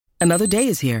Another day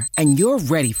is here, and you're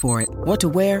ready for it. What to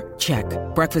wear? Check.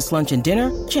 Breakfast, lunch, and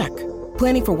dinner? Check.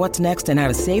 Planning for what's next and how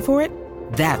to save for it?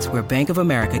 That's where Bank of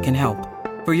America can help.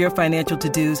 For your financial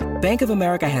to-dos, Bank of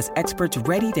America has experts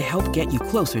ready to help get you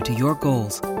closer to your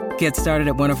goals. Get started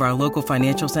at one of our local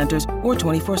financial centers or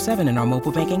 24/7 in our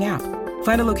mobile banking app.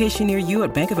 Find a location near you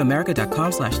at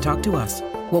bankofamerica.com/talktous.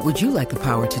 What would you like the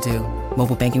power to do?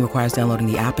 Mobile banking requires downloading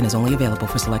the app and is only available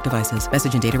for select devices.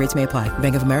 Message and data rates may apply.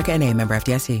 Bank of America N.A., member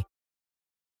FDIC.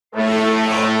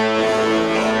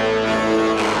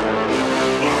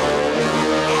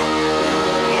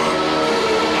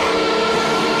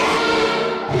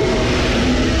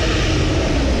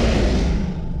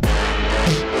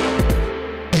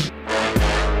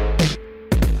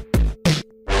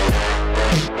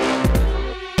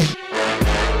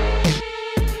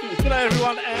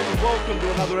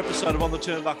 Episode of On the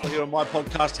Turnbuckle here on my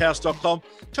podcast, house.com.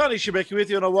 Tony Shebeki with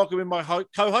you, and I welcome in my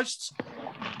co-hosts,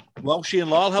 Walshy and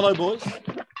Lyle. Hello, boys.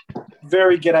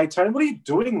 Very g'day, Tony. What are you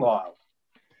doing, Lyle?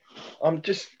 I'm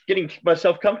just getting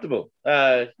myself comfortable.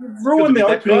 Ruined the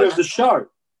opening of the show.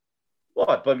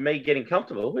 What? By me getting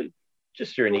comfortable?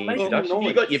 Just during the introduction. Noise.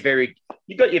 You got your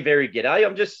very g'day.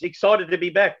 I'm just excited to be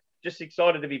back.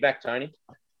 Tony.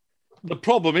 The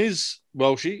problem is,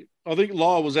 Walshy, I think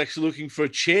Lyle was actually looking for a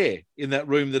chair in that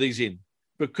room that he's in,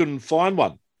 but couldn't find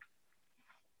one.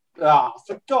 Ah,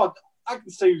 for God, I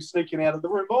can see you sneaking out of the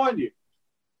room behind you.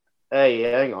 Hey,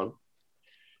 hang on.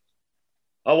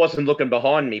 I wasn't looking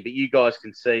behind me, but you guys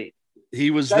can see.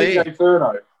 He was JJ there.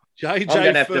 Furno.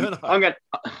 JJ Furno.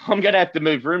 I'm gonna have to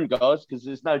move room, guys, because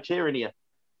there's no chair in here.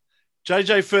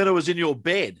 JJ Furno was in your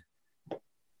bed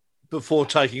before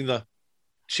taking the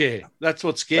chair. That's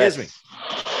what scares me.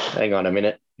 Hang on a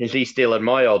minute. Is he stealing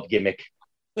my old gimmick?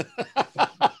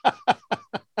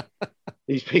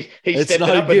 he's stepping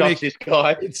up a notch, this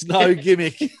guy. It's no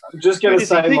gimmick. I'm just going to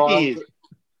say, Lyle,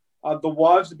 the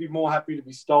wives would be more happy to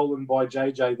be stolen by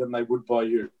JJ than they would by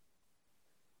you.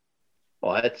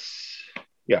 Well,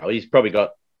 he's probably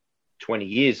got 20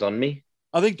 years on me.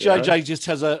 I think JJ just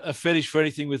has a fetish for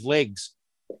anything with legs.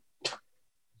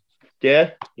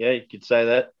 Yeah, you could say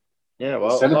that. Yeah,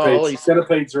 well,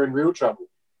 centipedes are in real trouble.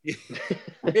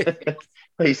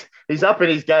 he's up in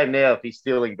his game now if he's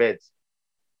stealing beds.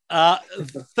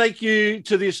 Thank you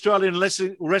to the Australian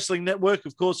Wrestling Network,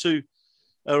 of course, who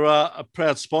are a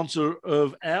proud sponsor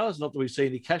of ours. Not that we see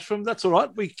any cash from them. That's all right.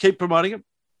 We keep promoting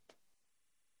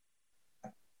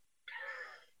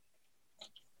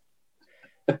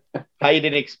them. Paid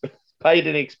in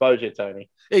exposure,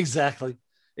 Tony. Exactly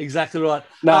right.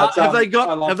 No, have they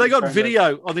got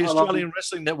video on the Australian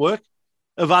Wrestling Network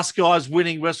of us guys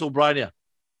winning WrestleBrania?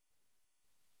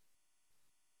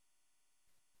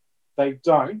 They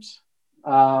don't,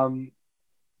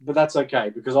 but that's okay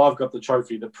because I've got the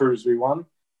trophy that proves we won.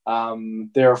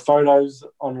 There are photos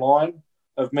online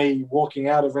of me walking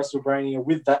out of WrestleBrania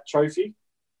with that trophy.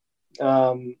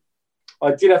 I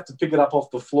did have to pick it up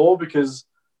off the floor because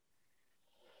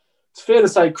it's fair to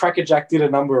say Crackerjack did a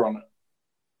number on it.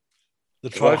 The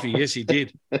trophy, yes, he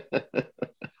did.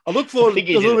 I look forward a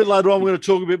little bit later on. We're going to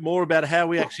talk a bit more about how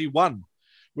we actually won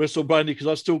WrestleBrania because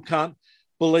I still can't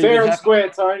believe fair and square,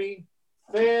 Tony.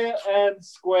 Fair and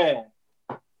square.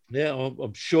 Yeah,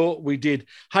 I'm sure we did.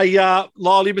 Hey,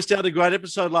 Lyle, you missed out a great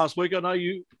episode last week. I know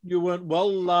you weren't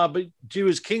well, but she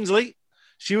was Kingsley.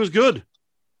 She was good.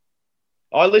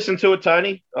 I listened to it,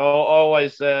 Tony. I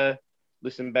always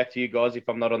listen back to you guys if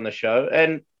I'm not on the show.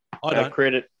 And I don't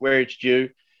credit where it's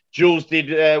due. Jules did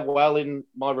well in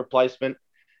my replacement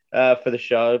for the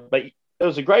show, but it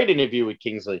was a great interview with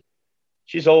Kingsley.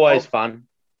 She's always fun.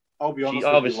 I'll be honest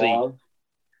with you, Lyle.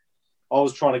 I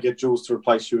was trying to get Jules to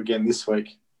replace you again this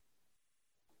week.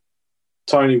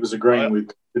 Tony was agreeing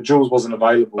with, but Jules wasn't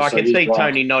available. I can see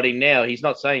Tony nodding now. He's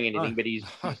not saying anything, but he's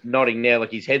nodding now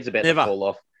like his head's about to fall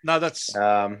off. No, that's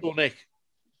full neck.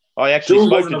 I actually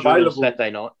spoke to Jules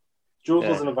Saturday night. Jules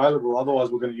wasn't available. Otherwise,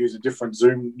 we're going to use a different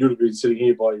Zoom. You'd have been sitting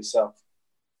here by yourself.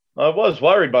 I was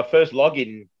worried. My first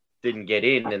login didn't get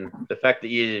in, and the fact that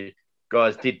you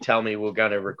guys did tell me we were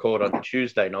going to record on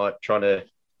Tuesday night, trying to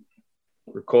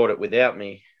record it without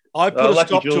me.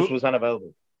 Jules was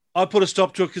unavailable. I put a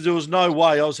stop to it because there was no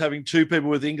way I was having two people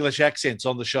with English accents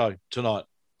on the show tonight.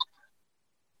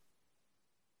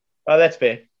 Oh, that's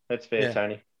fair. That's fair,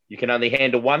 Tony. You can only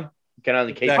handle one. You can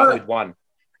only keep it with one.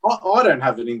 I don't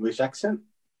have an English accent.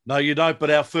 No, you don't,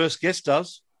 but our first guest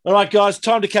does. All right, guys,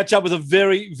 time to catch up with a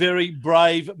very, very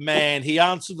brave man. He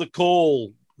answered the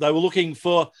call. They were looking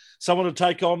for someone to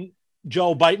take on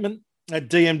Joel Bateman at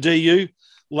DMDU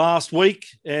last week,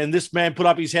 and this man put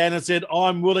up his hand and said,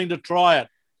 I'm willing to try it.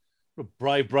 A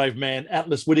brave, brave man.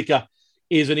 Atlas Whitaker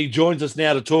is, and he joins us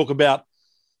now to talk about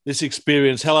this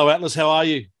experience. Hello, Atlas. How are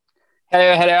you?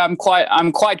 Hello. I'm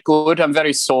quite good. I'm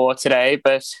very sore today,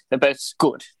 but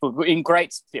good. In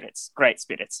great spirits.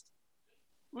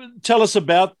 Tell us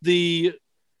about the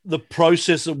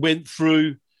process that went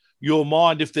through your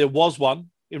mind, if there was one,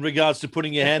 in regards to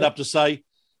putting your hand up to say,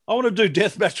 I want to do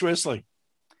deathmatch wrestling.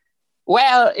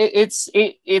 Well, it's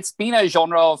been a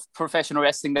genre of professional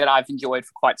wrestling that I've enjoyed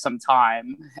for quite some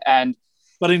time,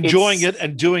 but enjoying it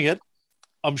and doing it,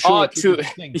 I'm sure.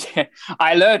 Yeah,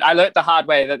 I learned the hard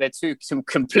way that they're two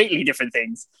completely different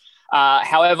things.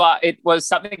 However, it was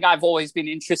something I've always been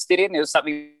interested in. It was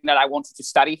something that I wanted to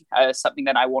study, something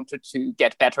that I wanted to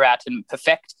get better at and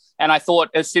perfect. And I thought,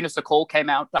 as soon as the call came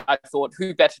out, I thought,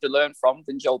 who better to learn from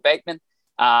than Joel Bateman?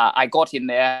 I got in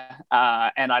there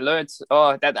and I learned.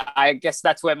 I guess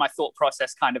that's where my thought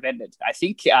process kind of ended. I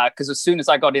think because as soon as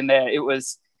I got in there, it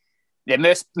was the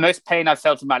most pain I've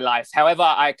felt in my life. However,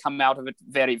 I come out of it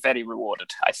very, very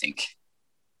rewarded, I think.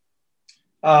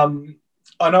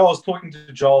 I know I was talking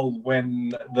to Joel when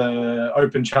the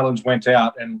Open Challenge went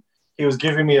out, and he was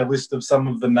giving me a list of some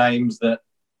of the names that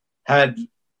had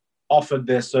offered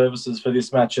their services for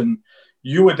this match, and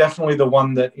you were definitely the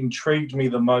one that intrigued me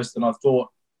the most, and I thought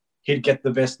he'd get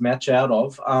the best match out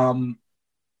of.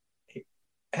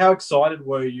 How excited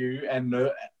were you, and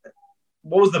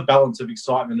what was the balance of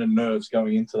excitement and nerves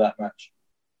going into that match?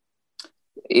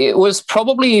 It was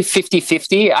probably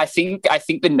 50-50. I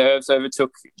think the nerves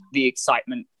overtook the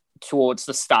excitement towards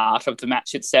the start of the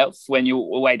match itself, when you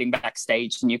were waiting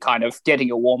backstage and you're kind of getting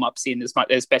your warm-ups in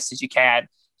as best as you can.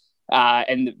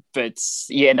 But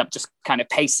you end up just kind of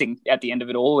pacing at the end of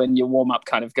it all, and your warm-up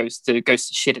kind of goes to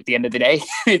shit at the end of the day.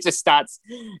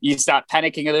 You start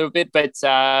panicking a little bit, but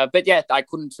yeah, I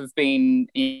couldn't have been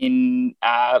in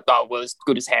as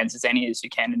good as hands as any as you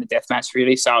can in a death match,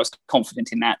 really. So I was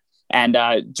confident in that. And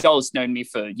Joel's known me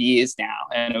for years now,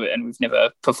 and we've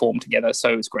never performed together,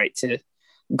 so it was great to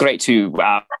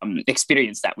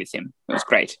experience that with him. It was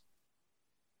great.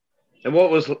 And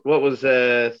what was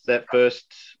that first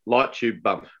light tube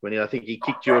bump when I think he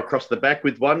kicked you across the back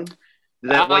with one? Did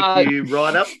that wake you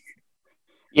right up?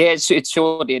 Yeah, it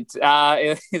sure did.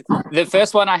 The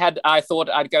first one I thought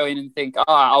I'd go in and think,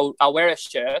 I'll wear a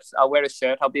shirt.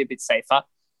 I'll be a bit safer,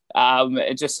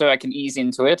 just so I can ease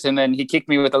into it. And then he kicked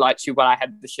me with the light tube while I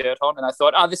had the shirt on, and I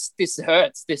thought, this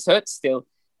hurts. This hurts still.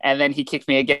 And then he kicked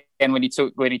me again when he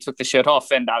took the shirt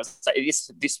off, and I was like,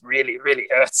 this really, really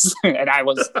hurts. And I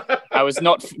was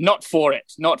not for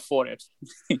it.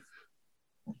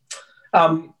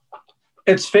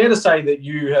 It's fair to say that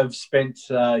you have spent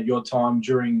your time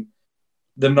during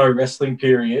the no wrestling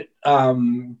period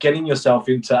getting yourself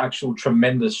into actual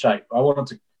tremendous shape. I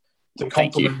wanted to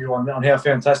compliment you on how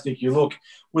fantastic you look.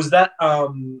 Was that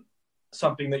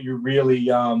something that you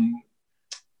really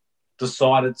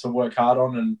decided to work hard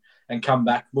on and come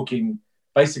back looking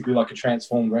basically like a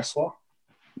transformed wrestler?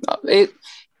 It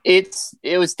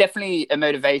was definitely a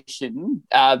motivation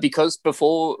because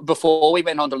before we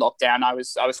went on to lockdown, I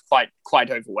was quite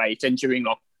overweight, and during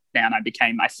lockdown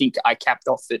I think I capped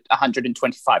off at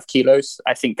 125 kilos.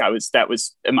 I think that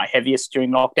was my heaviest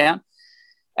during lockdown.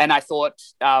 And I thought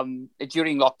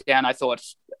during lockdown,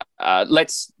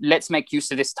 let's make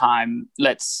use of this time.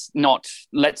 Let's not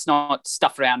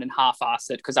stuff around and half-ass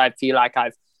it, because I feel like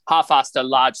I've half-assed a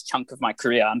large chunk of my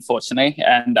career, unfortunately.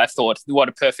 And I thought, what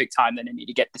a perfect time then I need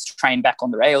to get this train back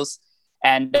on the rails.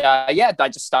 And I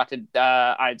just started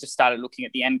looking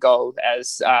at the end goal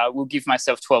as we'll give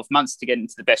myself 12 months to get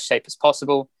into the best shape as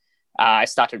possible. I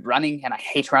started running, and I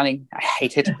hate running. I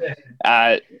hate it.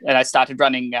 And I started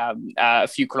running a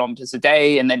few kilometers a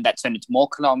day, and then that turned into more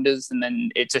kilometers, and then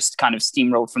it just kind of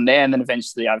steamrolled from there. And then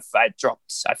eventually I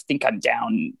dropped. I think I'm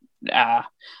down.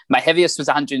 My heaviest was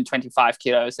 125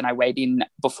 kilos, and I weighed in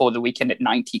before the weekend at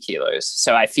 90 kilos.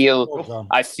 So I feel.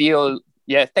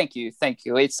 Yeah, thank you.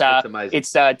 It's amazing.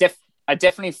 I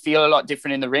definitely feel a lot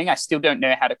different in the ring. I still don't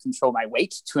know how to control my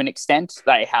weight to an extent,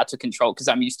 like how to control, because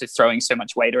I'm used to throwing so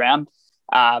much weight around.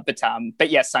 But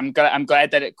yes, I'm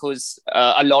glad that because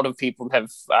a lot of people have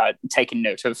taken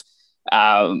note of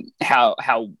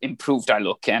how improved I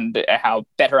look and how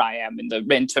better I am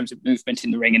in terms of movement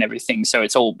in the ring and everything. So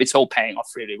it's all paying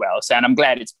off really well. So, and I'm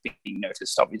glad it's being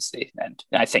noticed, obviously, and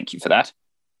I thank you for that.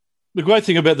 The great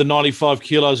thing about the 95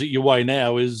 kilos that you weigh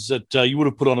now is that you would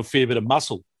have put on a fair bit of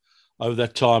muscle over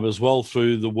that time as well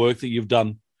through the work that you've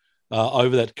done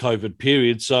over that COVID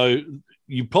period. So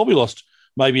you probably lost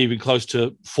maybe even close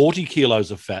to 40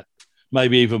 kilos of fat,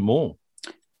 maybe even more.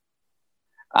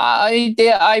 I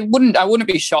wouldn't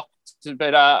be shocked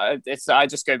but I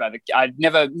just go by I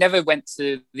never went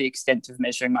to the extent of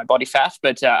measuring my body fat,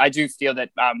 but I do feel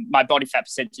that my body fat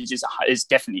percentage is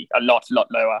definitely a lot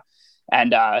lower.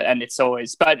 And it's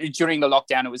always, but during the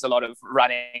lockdown, it was a lot of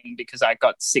running because I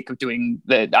got sick of doing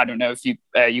I don't know if you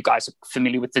guys are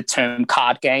familiar with the term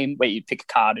card game, where you pick a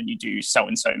card and you do so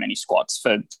and so many squats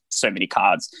for so many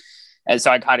cards. And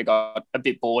so I kind of got a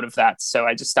bit bored of that. So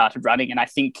I just started running, and I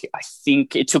think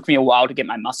it took me a while to get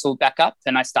my muscle back up.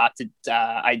 And I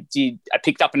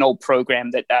picked up an old program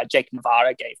that Jake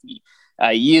Navarra gave me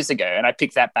years ago, and I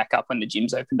picked that back up when the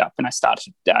gyms opened up, and I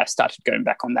started going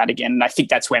back on that again. And I think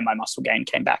that's where my muscle gain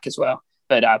came back as well.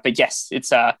 But yes,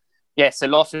 it's a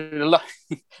lot. So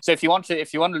if you want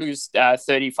to lose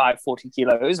 35, 40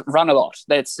 kilos, run a lot.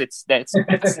 That's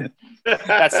the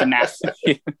math.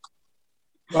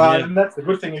 Well, and that's the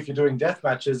good thing if you're doing death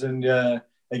matches and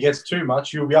it gets too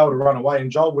much, you'll be able to run away,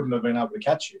 and Joel wouldn't have been able to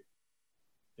catch you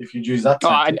if you'd use that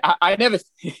tactic.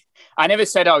 I never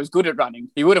said I was good at running.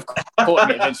 He would have caught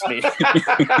me eventually.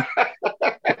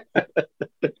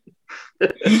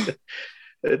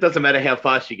 It doesn't matter how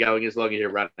fast you're going as long as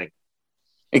you're running.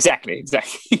 Exactly.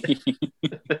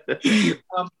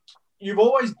 You've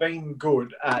always been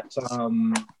good at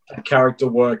character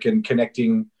work and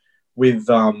connecting with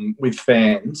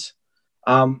fans.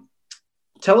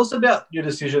 Tell us about your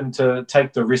decision to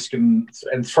take the risk and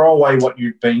throw away what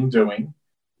you've been doing,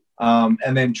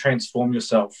 and then transform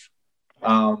yourself.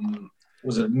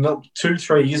 Was it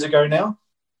 2-3 years ago now?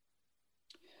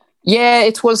 Yeah,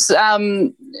 it was.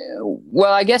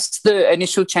 Well, I guess the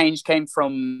initial change came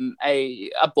from a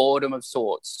boredom of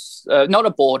sorts. Not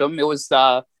a boredom. It was.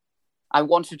 I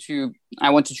wanted to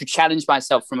challenge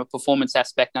myself from a performance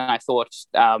aspect, and I thought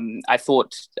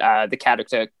the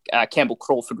character Campbell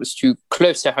Crawford was too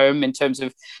close to home in terms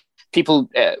of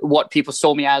what people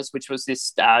saw me as, which was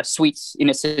this sweet,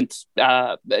 innocent,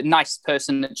 nice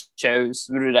person that chose.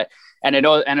 And it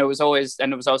was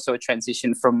also a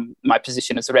transition from my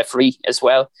position as a referee as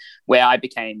well, where I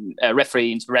became a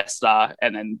referee into wrestler,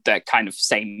 and then it kind of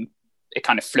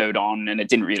flowed on, and it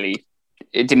didn't really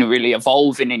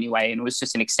evolve in any way, and it was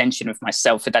just an extension of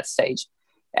myself at that stage.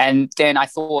 And then I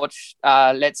thought,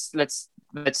 let's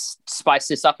spice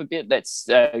this up a bit. Let's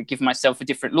give myself a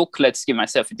different look. Let's give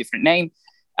myself a different name.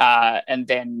 And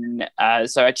then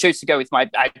so I chose to go with my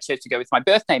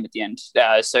birth name at the end.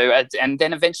 And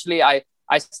then eventually I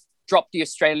dropped the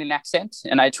Australian accent,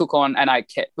 and I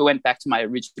went back to my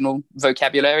original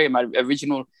vocabulary, my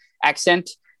original accent,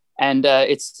 and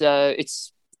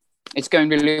it's going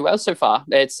really well so far.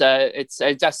 It's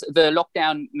just the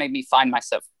lockdown made me find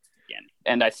myself again,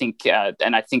 and I think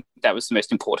that was the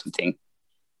most important thing.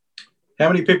 How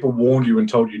many people warned you and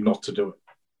told you not to do it?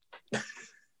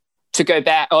 To go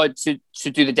back, or to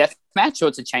do the death match, or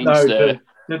to change to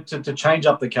change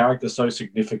up the character so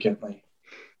significantly?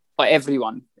 Oh,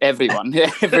 everyone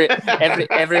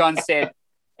said.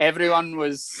 Everyone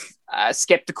was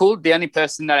skeptical. The only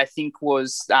person that I think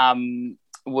was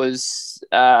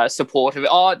supportive.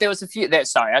 Oh, there was a few.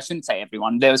 Sorry, I shouldn't say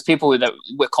everyone. There was people that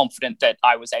were confident that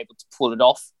I was able to pull it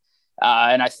off,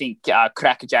 and I think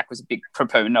Crackerjack was a big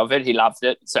proponent of it. He loved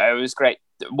it, so it was great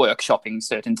workshopping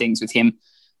certain things with him,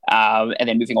 and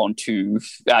then moving on to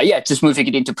just moving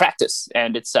it into practice.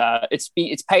 And it's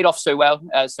paid off so well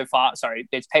so far. Sorry,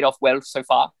 it's paid off well so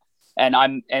far.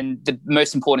 And the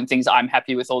most important thing is I'm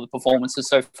happy with all the performances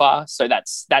so far. So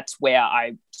that's where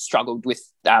I struggled with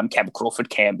Campbell Crawford,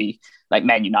 Canby, like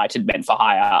Man United, Men for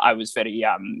Hire. I was very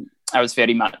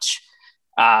much.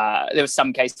 There were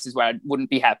some cases where I wouldn't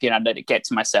be happy and I'd let it get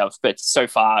to myself. But so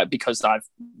far, because I've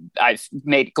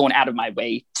gone out of my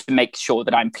way to make sure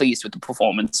that I'm pleased with the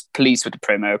performance, pleased with the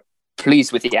promo,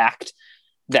 pleased with the act,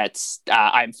 that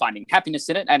I'm finding happiness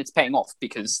in it, and it's paying off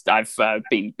because I've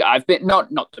been not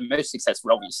the most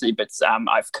successful, obviously, but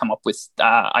I've come up with.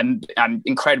 I'm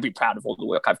incredibly proud of all the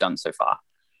work I've done so far.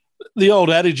 The old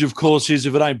adage, of course, is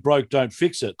if it ain't broke, don't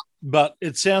fix it. But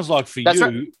it sounds like for you,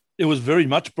 right, it was very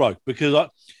much broke, because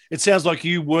it sounds like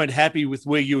you weren't happy with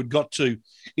where you had got to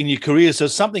in your career, so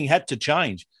something had to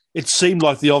change. It seemed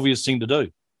like the obvious thing to do.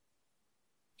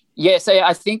 Yes,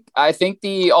 I think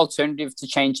the alternative to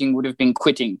changing would have been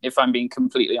quitting, if I'm being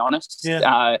completely honest.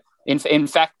 Yeah. In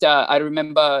fact, I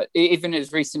remember even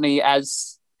as recently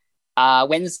as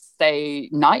Wednesday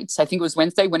night, I think it was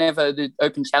Wednesday, whenever the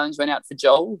Open Challenge went out for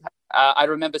Joel, I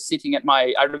remember even sitting at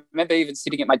my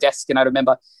desk, and I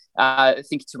remember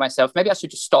thinking to myself, maybe I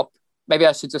should just stop. Maybe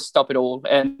I should just stop it all.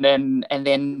 And then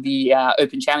the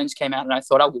Open Challenge came out, and I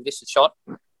thought, I'll give this a shot.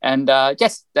 And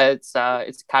yes, it's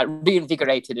kind of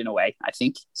reinvigorated in a way, I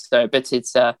think. So, but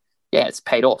it's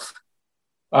paid off.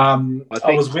 I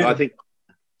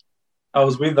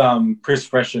was with Chris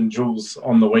Fresh and Jules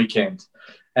on the weekend,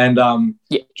 and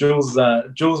Jules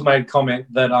made comment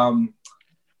that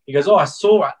he goes, "Oh, I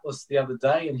saw Atlas the other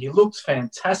day, and he looked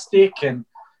fantastic and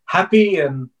happy,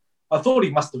 and I thought he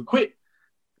must have quit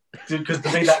because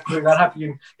to be that quick, that happy."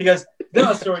 And he goes, "Then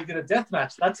I saw he did a death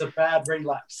match. That's a bad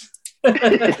relapse."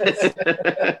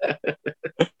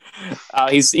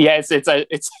 It's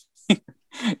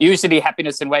usually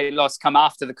happiness and weight loss come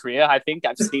after the career. I think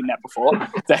I've seen that before.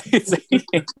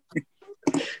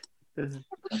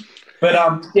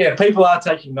 But people are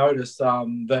taking notice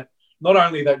that not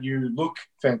only that you look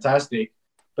fantastic,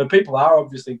 but people are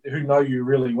obviously who know you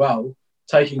really well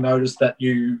taking notice that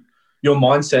your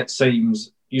mindset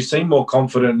you seem more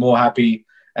confident, more happy,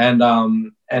 and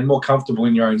more comfortable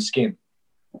in your own skin.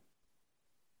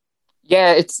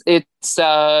 Yeah, it's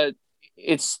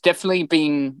definitely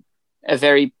been a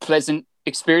very pleasant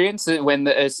experience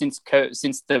since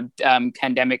the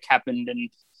pandemic happened, and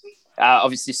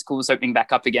obviously school's opening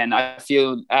back up again. I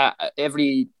feel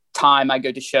every time I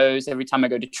go to shows, every time I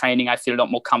go to training, I feel a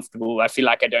lot more comfortable. I feel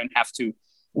like I don't have to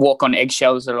walk on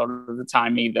eggshells a lot of the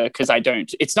time either, because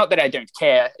it's not that I don't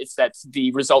care, it's that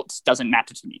the results doesn't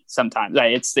matter to me sometimes.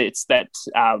 It's that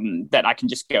I can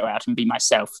just go out and be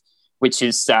myself, which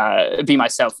is be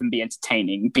myself and be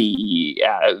entertaining, be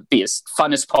as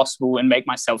fun as possible and make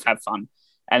myself have fun.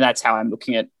 And that's how I'm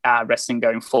looking at wrestling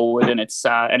going forward. And it's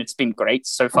been great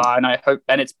so far. And I hope,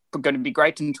 and it's going to be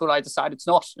great until I decide it's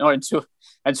not, or until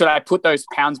I put those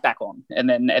pounds back on, and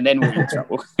then we're in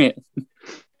trouble.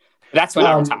 That's when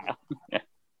I retire. Yeah.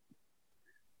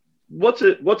 What's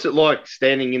it like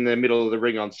standing in the middle of the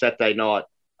ring on Saturday night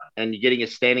and you're getting a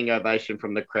standing ovation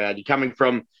from the crowd? You're coming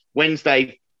from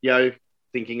Wednesday,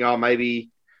 thinking, oh,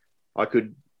 maybe I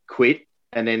could quit.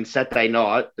 And then Saturday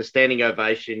night, the standing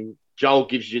ovation, Joel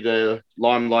gives you the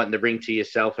limelight and the ring to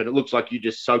yourself, and it looks like you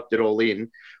just soaked it all in.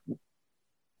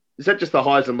 Is that just the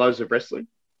highs and lows of wrestling?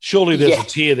 Surely there's a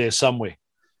tear there somewhere.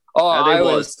 Oh, there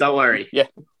was. Don't worry. Yeah.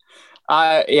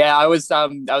 I was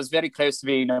very close to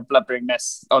being a blubbering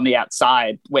mess on the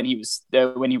outside when he was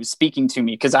speaking to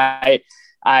me, because I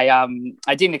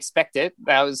didn't expect it,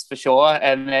 that was for sure.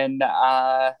 And then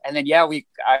I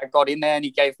got in there and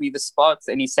he gave me the spot,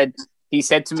 and he said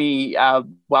to me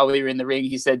while we were in the ring,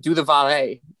 he said, "Do the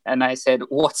valet," and I said,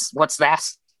 "What's that?"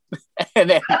 And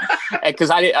then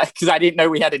because I didn't know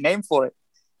we had a name for it,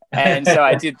 and so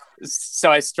I did.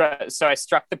 So I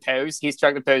struck the pose. He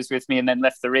struck the pose with me, and then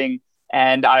left the ring.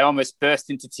 And I almost burst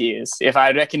into tears.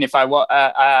 I reckon if I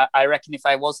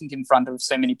wasn't in front of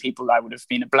so many people, I would have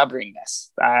been a blubbering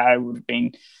mess. I would have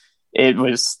been. It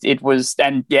was,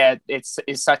 and yeah, it's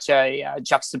such a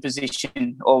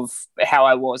juxtaposition of how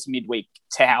I was midweek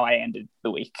to how I ended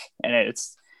the week, and it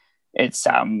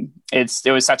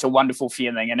was such a wonderful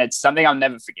feeling, and it's something I'll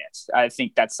never forget. I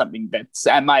think that's something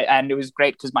and it was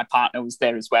great because my partner was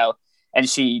there as well. And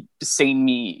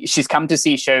she's come to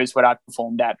see shows where I've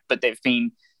performed at, but they've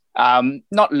been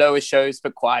not lower shows,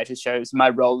 but quieter shows. My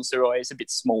roles are always a bit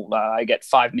smaller. I get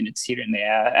 5 minutes here and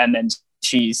there. And then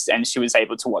she was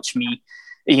able to watch me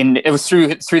it was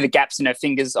through the gaps in her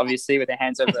fingers, obviously, with her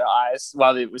hands over her eyes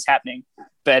while it was happening.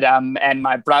 But and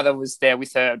my brother was there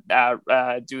with her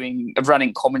doing a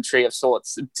running commentary of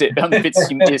sorts on the bits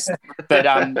she missed. But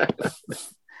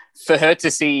for her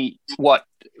to see what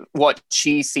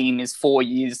she's seen is 4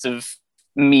 years of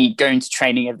me going to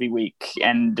training every week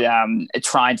and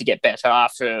trying to get better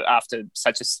after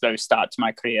such a slow start to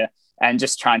my career, and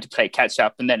just trying to play catch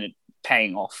up, and then it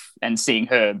paying off, and seeing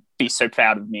her be so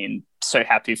proud of me and so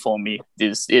happy for me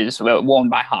is warmed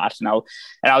my heart. And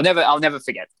I'll never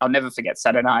forget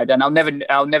Saturday night, and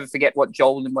I'll never forget what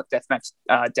Joel and what Deathmatch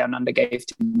Down Under gave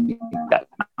to me that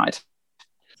night.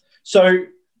 So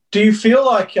do you feel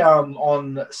like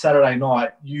on Saturday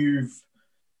night you've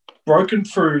broken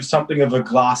through something of a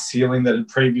glass ceiling that had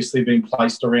previously been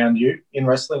placed around you in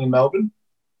wrestling in Melbourne?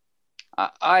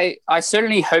 I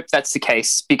certainly hope that's the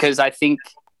case, because I think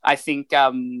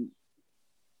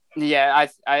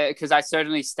because I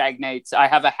certainly stagnate. I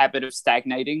have a habit of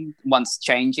stagnating once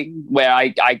changing, where I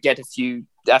get a few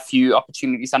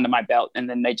opportunities under my belt and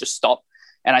then they just stop.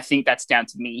 And I think that's down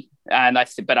to me. And I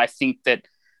think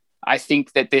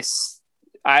that this,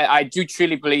 I do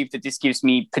truly believe that this gives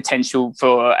me potential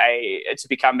to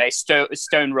become a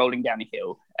stone rolling down a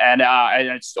hill. And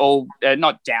it's all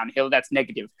not downhill. That's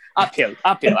negative. Uphill.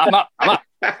 I'm up.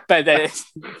 But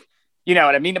you know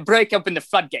what I mean? A break open the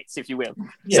floodgates, if you will.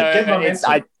 Yeah,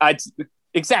 so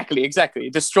Exactly.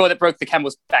 The straw that broke the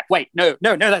camel's back. Wait, no,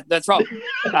 that's wrong.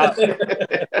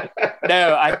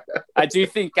 No, I do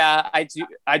think I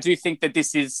do think that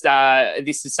this is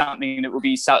something that will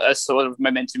be a sort of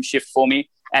momentum shift for me,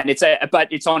 and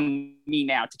but it's on me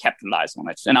now to capitalize on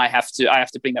it, and I have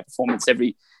to bring that performance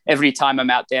every time I'm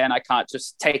out there, and I can't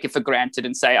just take it for granted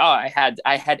and say, oh, I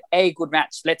had a good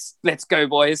match. Let's go,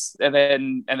 boys, and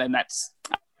then that's.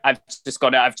 I've just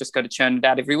got to churn it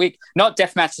out every week. Not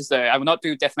death matches though. I will not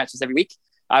do death matches every week.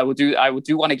 I will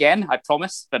do one again. I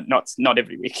promise, but not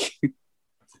every week.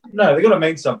 No, they're going to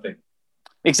mean something.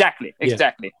 Exactly.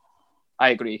 Yeah. I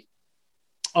agree.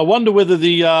 I wonder whether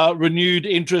the renewed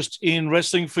interest in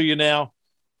wrestling for you now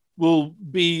will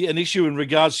be an issue in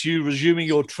regards to you resuming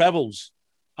your travels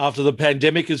after the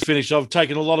pandemic is finished. I've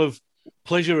taken a lot of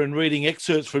pleasure in reading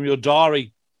excerpts from your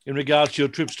diary in regards to your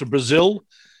trips to Brazil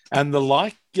and the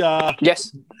like.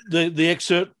 Yes. The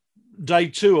excerpt, day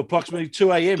 2, approximately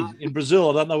 2 a.m. in Brazil.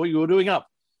 I don't know what you were doing up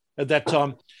at that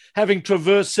time. Having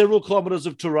traversed several kilometres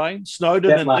of terrain,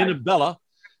 Snowden and Limbella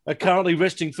are currently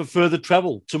resting for further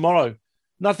travel tomorrow.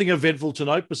 Nothing eventful to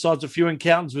note besides a few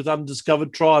encounters with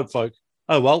undiscovered tribe folk.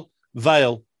 Oh, well,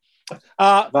 Vale.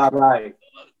 Valet.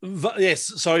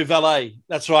 Valet.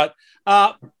 That's right.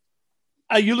 Are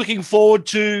you looking forward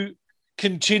to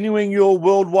continuing your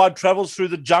worldwide travels through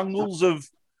the jungles of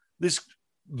this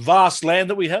vast land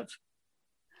that we have?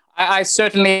 I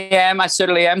certainly am.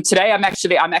 Today, I'm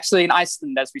actually in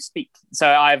Iceland as we speak. So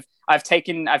I've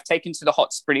taken to the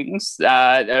hot springs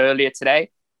earlier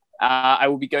today. I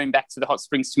will be going back to the hot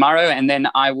springs tomorrow, and then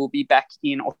I will be back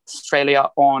in Australia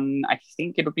on, I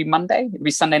think it'll be Monday. It'll be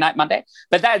Sunday night, Monday.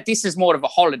 But this is more of a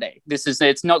holiday.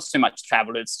 It's not so much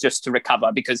travel. It's just to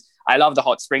recover because I love the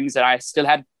hot springs and I still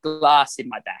had glass in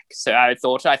my back. So I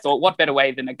thought, what better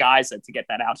way than a geyser to get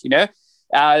that out, you know?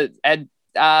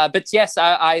 But yes,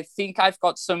 I think I've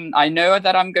got some. I know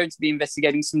that I'm going to be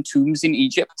investigating some tombs in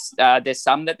Egypt. There's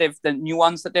some the new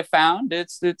ones that they've found.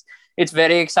 It's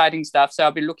very exciting stuff. So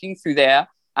I'll be looking through there.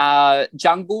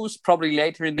 Jungles probably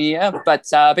later in the year, but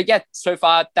yeah, so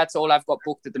far that's all I've got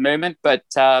booked at the moment. But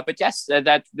yes,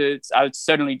 I would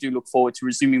certainly do look forward to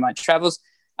resuming my travels.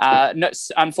 No,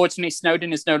 unfortunately,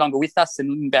 Snowden is no longer with us,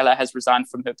 and Bella has resigned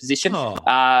from her position.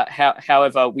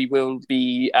 However, we will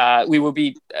be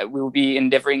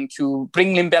endeavouring to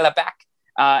bring Limbella back,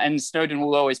 and Snowden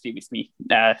will always be with me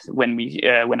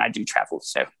when I do travel.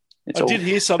 So I did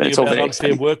hear something about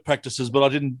unfair work practices, but I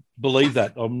didn't believe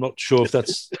that. I'm not sure if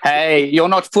that's. Hey, you're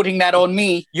not putting that on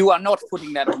me. You are not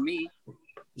putting that on me.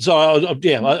 So,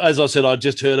 as I said, I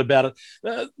just heard about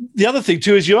it. The other thing,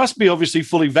 too, is you must be obviously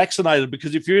fully vaccinated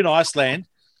because if you're in Iceland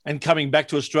and coming back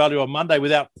to Australia on Monday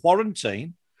without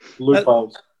quarantine,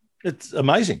 loopholes. It's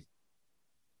amazing.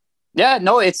 Yeah,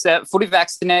 no, it's fully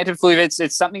vaccinated.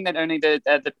 It's something that only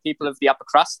the people of the upper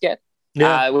crust get.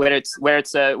 Yeah. Where it's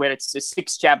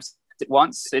 6 jabs at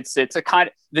once. It's a kind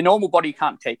of the normal body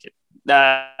can't take it,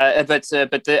 but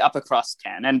the upper crust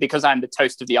can. And because I'm the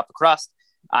toast of the upper crust,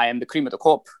 I am the cream of the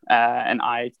crop, and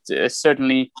I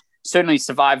certainly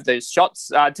survived those shots.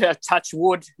 To touch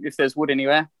wood, if there's wood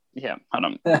anywhere. Yeah, hold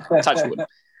on, touch wood.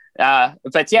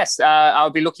 But yes, I'll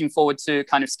be looking forward to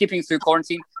kind of skipping through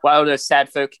quarantine while the sad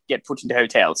folk get put into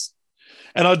hotels.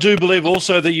 And I do believe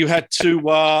also that you had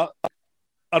to,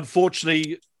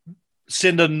 unfortunately,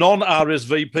 send a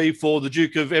non-RSVP for the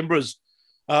Duke of Edinburgh's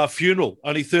funeral.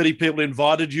 Only 30 people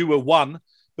invited. You were one.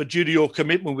 But due to your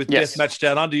commitment with Deathmatch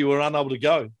Down Under, you were unable to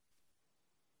go.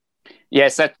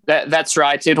 Yes, that's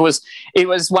right. It was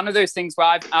one of those things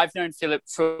where I've known Philip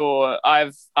for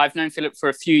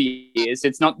a few years.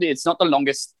 It's not the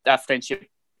longest friendship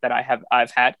that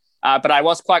I've had, but I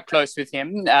was quite close with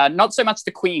him. Not so much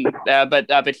the Queen,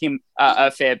 but him a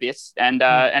fair bit. And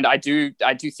I do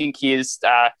think he is.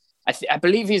 I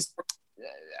believe he's.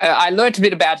 I learned a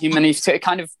bit about him, and he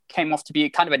kind of came off to be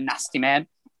kind of a nasty man.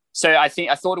 So I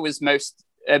thought it was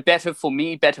better for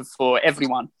me, better for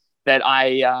everyone that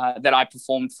I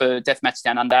performed for Deathmatch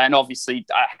Down Under, and obviously,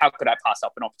 how could I pass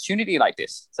up an opportunity like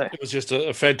this? So it was just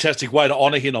a fantastic way to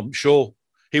honour him. I'm sure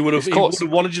he would have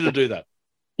wanted you to do that.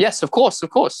 Yes, of course.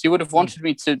 He would have wanted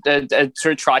me to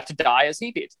try to die as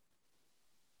he did.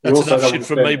 That's enough shit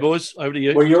from me, boys. Over to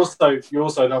you. Well, you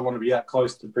also don't want to be that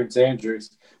close to Prince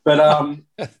Andrews, but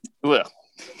well.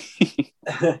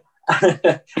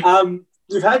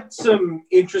 You've had some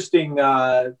interesting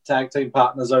tag team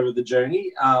partners over the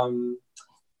journey.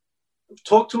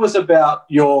 Talk to us about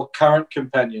your current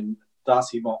companion,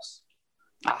 Darcy Moss.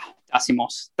 Darcy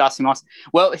Moss.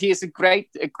 Well, he is a great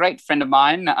friend of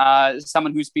mine,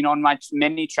 someone who's been on my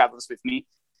many travels with me.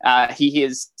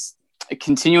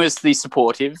 continuously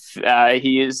supportive.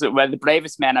 He is the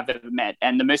bravest man I've ever met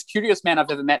and the most curious man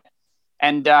I've ever met.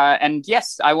 And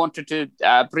yes, I wanted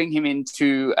to bring him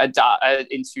into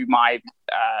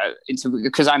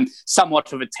because I'm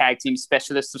somewhat of a tag team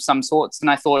specialist of some sorts, and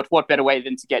I thought, what better way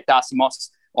than to get Darcy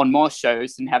Moss on more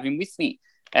shows and have him with me?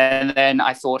 And then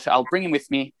I thought, I'll bring him with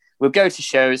me. We'll go to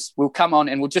shows. We'll come on,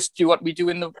 and we'll just do what we do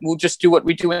in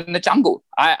the jungle.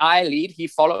 I lead, he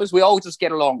follows. We all just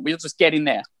get along. We'll just get in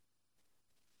there.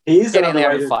 He is get in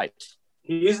there and fight.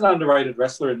 He is an underrated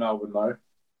wrestler in Melbourne, though.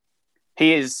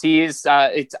 He is. Because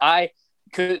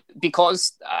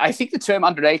I think the term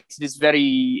underrated is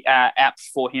very apt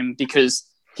for him, because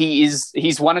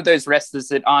he's one of those wrestlers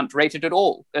that aren't rated at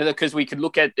all. Because we could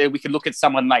look at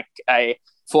someone like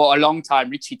for a long time,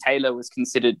 Richie Taylor was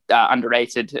considered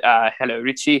underrated. Hello,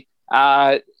 Richie.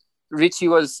 Richie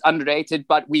was underrated,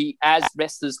 but we, as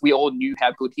wrestlers, we all knew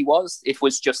how good he was. It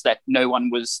was just that no one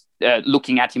was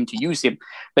looking at him to use him.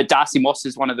 But Darcy Moss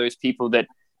is one of those people that,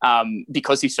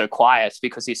 because he's so quiet,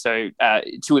 because he's so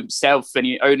to himself, and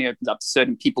he only opens up to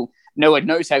certain people, no one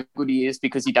knows how good he is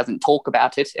because he doesn't talk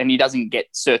about it, and he doesn't get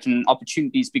certain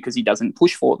opportunities because he doesn't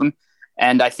push for them.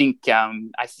 And I think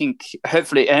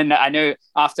hopefully, and I know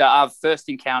after our first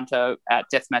encounter at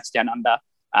Deathmatch Down Under,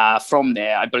 from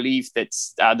there, I believe that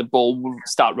the ball will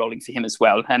start rolling for him as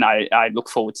well. And I look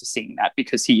forward to seeing that,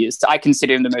 because I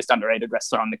consider him the most underrated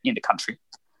wrestler in the country.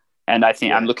 And I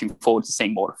think I'm looking forward to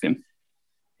seeing more of him.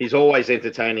 He's always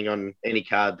entertaining on any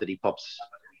card that he pops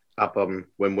up on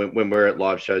when we're at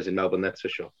live shows in Melbourne, that's for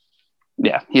sure.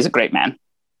 Yeah, he's a great man.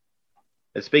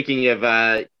 And speaking of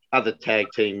other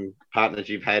tag team partners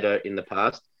you've had in the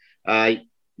past,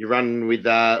 you run with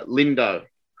Lindo.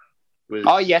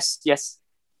 Oh, yes.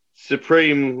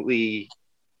 Supremely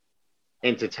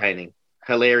entertaining,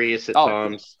 hilarious at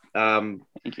times.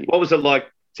 What was it like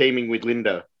teaming with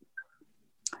Lindo?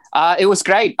 It was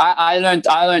great. I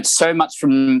learned so much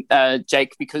from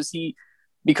Jake, because he's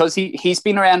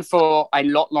been around for a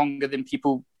lot longer than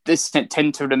people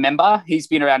tend to remember. He's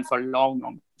been around for a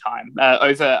long time,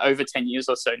 over 10 years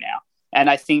or so now. And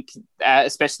I think,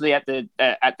 especially at the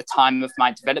time of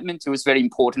my development, it was very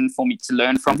important for me to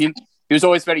learn from him. He was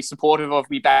always very supportive of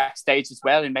me backstage as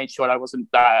well, and made sure I wasn't.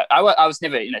 I was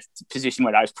never in a position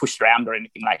where I was pushed around or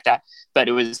anything like that. But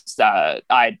it was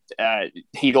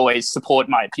he'd always support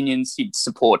my opinions. He'd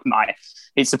support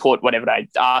whatever I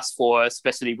asked for,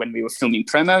 especially when we were filming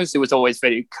promos. It was always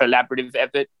very collaborative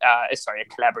effort. A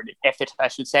collaborative effort, I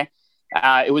should say.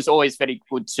 It was always very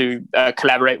good to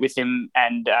collaborate with him.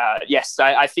 And yes,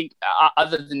 I think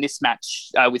other than this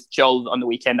match with Joel on the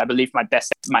weekend, I believe my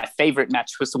favorite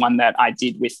match was the one that I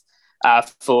did with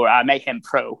for Mayhem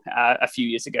Pro a few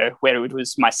years ago, where it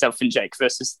was myself and Jake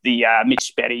versus the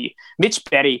Mitch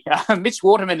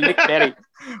Waterman, Mick Berry.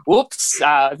 Whoops,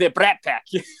 the Brat Pack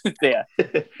there.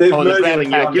 They're giving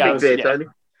there, Tony.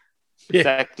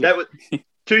 Yeah, exactly. That was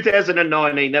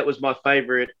 2019. That was my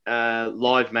favorite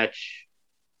live match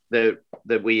that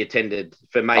we attended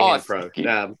for Mayhem Pro.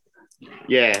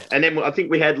 Yeah, and then I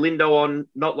think we had Lindo on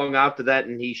not long after that,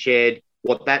 and he shared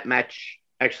what that match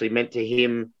actually meant to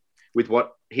him with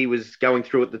what he was going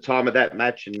through at the time of that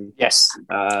match, and yes,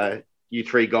 you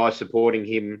three guys supporting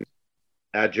him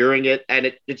during it, and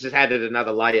it just added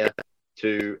another layer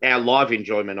to our live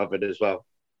enjoyment of it as well.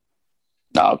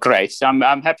 Oh, great!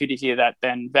 I'm happy to hear that.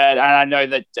 Then, but I know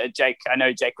that Jake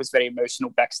was very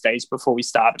emotional backstage before we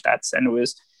started that, and it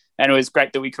was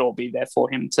great that we could all be there for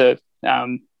him to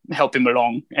help him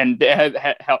along, and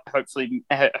hopefully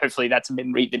that's a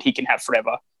memory that he can have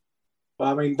forever.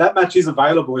 I mean, that match is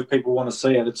available if people want to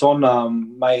see it. It's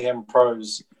on Mayhem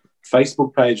Pro's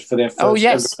Facebook page for their first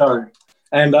episode,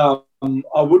 and I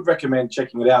would recommend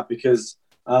checking it out, because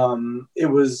it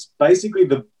was basically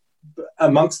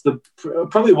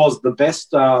probably was the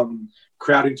best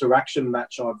crowd interaction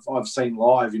match I've seen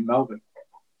live in Melbourne.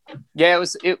 Yeah,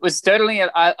 it was totally.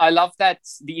 I love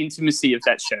the intimacy of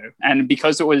that show, and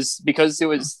because it was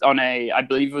on I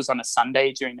believe it was on a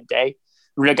Sunday during the day.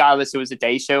 Regardless, it was a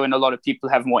day show, and a lot of people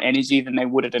have more energy than they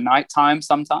would at a night time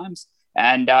sometimes.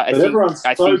 And I think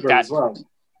that as well.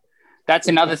 That's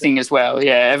another thing as well.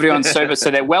 Yeah, everyone's sober,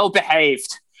 so they're well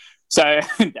behaved. So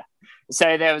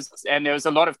there was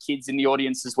a lot of kids in the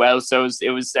audience as well. So it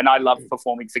was, and I love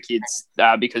performing for kids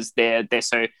because they're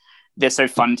so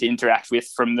fun to interact with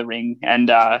from the ring,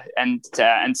 and also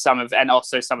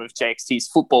some of JXT's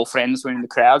football friends were in the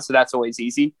crowd, so that's always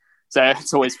easy. So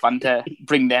it's always fun to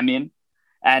bring them in.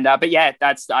 And but yeah,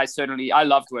 I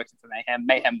loved working for Mayhem.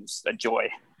 Mayhem was a joy,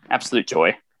 absolute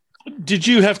joy. Did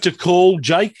you have to call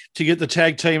Jake to get the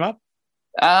tag team up?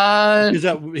 Is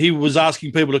that he was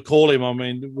asking people to call him? I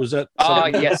mean, was that? Oh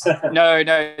yes, no,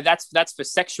 that's for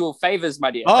sexual favors,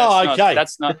 my dear. Oh, okay.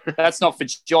 That's not for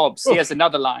jobs. He has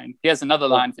another line. He has another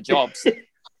line for jobs,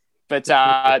 but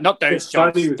not those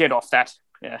jobs. Get off that.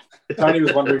 Yeah. Tony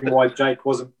was wondering why Jake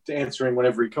wasn't answering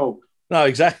whenever he called. No,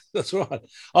 exactly. That's right.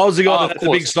 I was the guy that had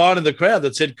the big sign in the crowd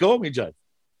that said, "Call me, Jake."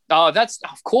 Oh, that's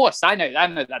of course. I know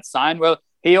that sign. Well,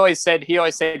 he always said,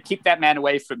 keep that man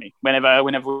away from me whenever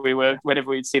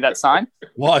we'd see that sign.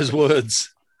 Wise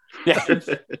words. Yeah.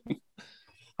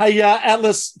 Hey,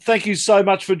 Atlas, thank you so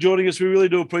much for joining us. We really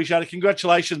do appreciate it.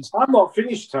 Congratulations. I'm not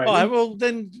finished, Tony. Oh, well,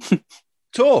 then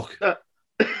talk. I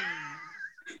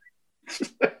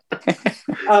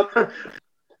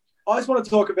just want to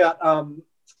talk about,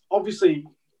 obviously,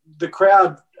 the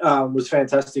crowd was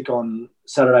fantastic on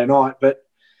Saturday night, but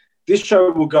this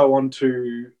show will go on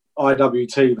to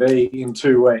IWTV in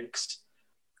 2 weeks.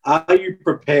 Are you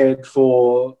prepared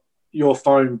for your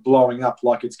phone blowing up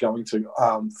like it's going to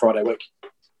Friday week?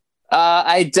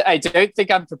 I don't think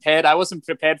I'm prepared. I wasn't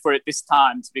prepared for it this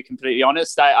time, to be completely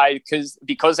honest.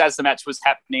 Because as the match was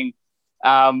happening,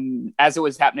 as it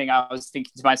was happening, I was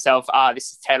thinking to myself,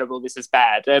 this is terrible, this is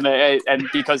bad. And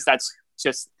because that's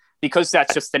just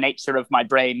the nature of my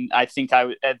brain, I think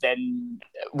then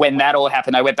when that all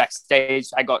happened, I went backstage,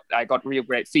 I got real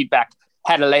great feedback,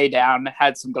 had a lay down,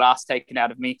 had some glass taken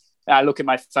out of me. I look at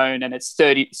my phone and it's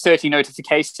 30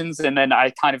 notifications, and then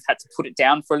I kind of had to put it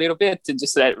down for a little bit and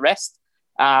just let it rest.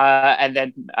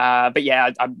 But yeah,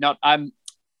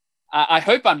 I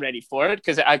hope I'm ready for it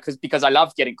because I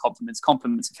love getting compliments.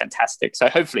 Compliments are fantastic. So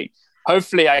hopefully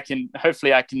I can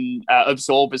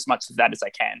absorb as much of that as I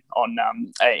can on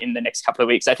in the next couple of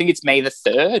weeks. I think it's May the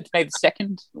 3rd, May the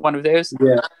 2nd, one of those.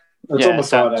 Yeah, it's on the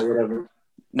Friday, whatever.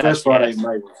 First Friday in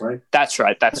May, right? That's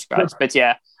right. But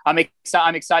yeah, I'm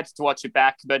excited to watch it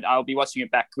back, but I'll be watching it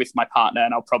back with my partner,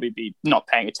 and I'll probably be not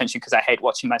paying attention because I hate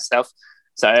watching myself.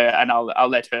 So, and I'll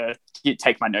let her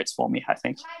take my notes for me, I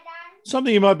think.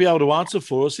 Something you might be able to answer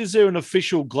for us. Is there an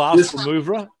official glass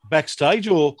remover backstage,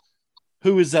 or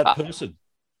who is that person?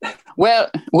 Well,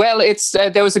 it's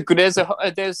there's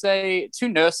two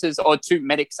nurses or two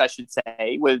medics, I should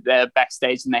say, were there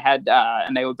backstage,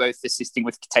 and they were both assisting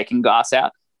with taking glass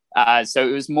out.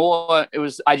 So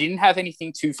I didn't have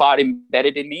anything too far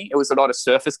embedded in me. It was a lot of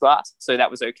surface glass, so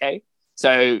that was okay.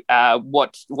 So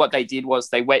what they did was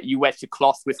you wet your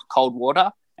cloth with cold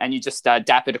water, and you just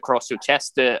dap it across your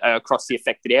chest, across the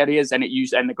affected areas, and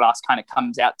the glass kind of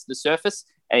comes out to the surface,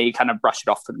 and you kind of brush it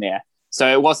off from there. So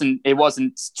it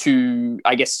wasn't too,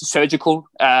 I guess, surgical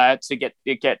to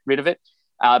get rid of it.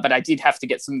 But I did have to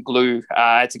get some glue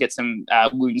to get some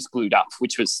wounds glued up,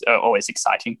 which was always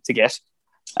exciting to get.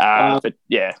 But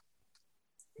yeah.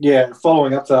 Yeah,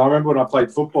 following up though, I remember when I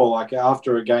played football, like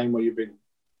after a game where you've been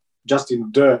just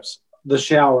in dirt, the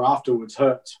shower afterwards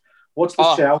hurts. What's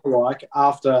the shower like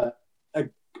after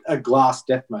a glass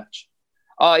death match?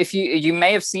 If you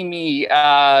may have seen me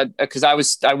because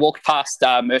I walked past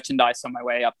merchandise on my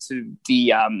way up to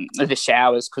the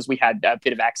showers because we had a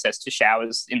bit of access to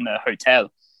showers in the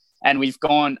hotel, and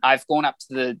I've gone up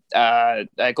to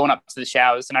the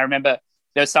showers, and I remember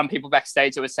there were some people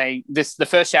backstage that were saying the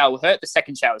first shower will hurt, the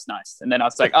second shower is nice, and then I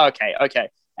was like, oh, okay,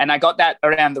 and I got that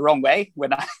around the wrong way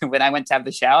when I went to have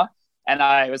the shower. And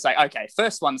I was like, okay,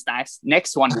 first one's nice,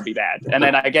 next one will be bad. And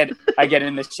then I get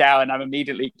in the shower and I'm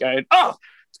immediately going, oh,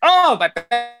 my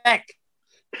back,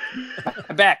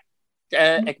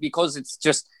 because it's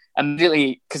just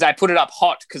immediately, because I put it up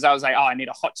hot because I was like, oh, I need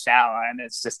a hot shower, and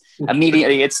it's just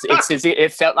immediately, it's as if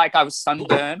it felt like I was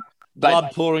sunburned, but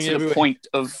blood pouring to everywhere. the point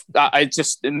of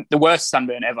the worst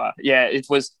sunburn ever. Yeah, it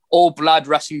was all blood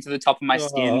rushing to the top of my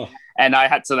skin. And I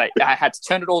had to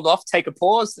turn it all off, take a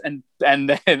pause, and then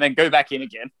go back in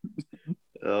again.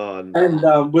 Oh, no.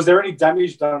 And was there any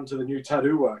damage done to the new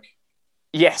tattoo work?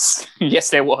 Yes,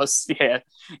 there was.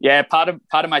 Yeah. Part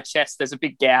of my chest, there's a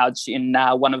big gouge in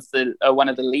one of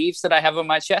the leaves that I have on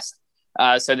my chest.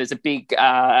 So there's a big,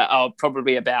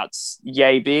 probably about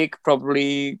yay big,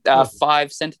 probably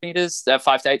 5 centimeters,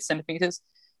 5 to 8 centimeters.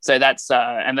 So that's,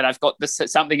 and then I've got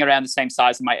something around the same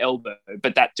size as my elbow,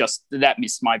 but that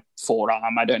missed my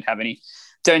forearm. I don't have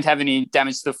any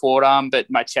damage to the forearm, but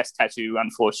my chest tattoo,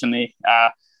 unfortunately,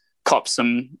 copped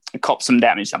some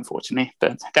damage, unfortunately.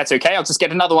 But that's okay. I'll just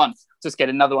get another one.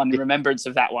 In remembrance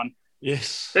of that one.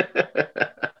 Yes.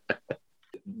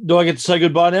 Do I get to say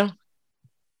goodbye now?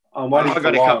 I'm waiting. I've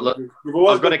got a couple of.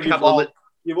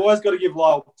 You've always got to give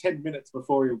Lyle 10 minutes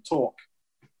before he'll talk.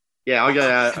 Yeah, I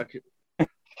got a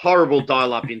horrible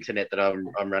dial-up internet that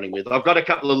I'm running with. I've got a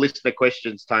couple of listener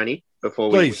questions, Tony, before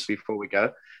we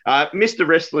go. Mr.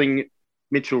 Wrestling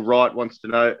Mitchell Wright wants to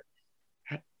know,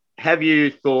 have you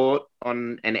thought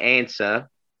on an answer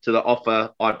to the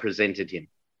offer I presented him?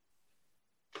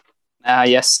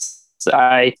 Yes,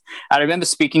 I remember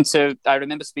speaking to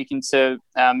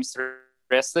Mr.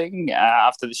 Wrestling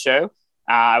after the show.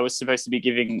 I was supposed to be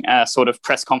giving a sort of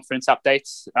press conference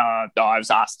updates. I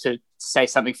was asked to say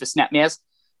something for Snapmares.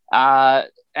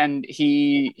 And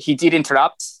he did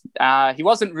interrupt. He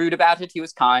wasn't rude about it. He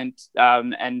was kind.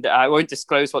 And I won't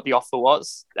disclose what the offer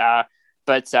was.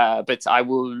 But I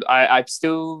will. I'm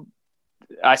still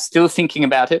thinking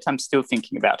about it. I'm still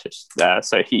thinking about it.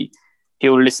 So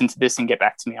he'll listen to this and get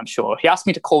back to me, I'm sure. He asked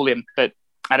me to call him, but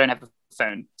I don't have a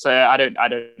phone, so I don't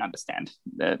understand.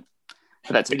 But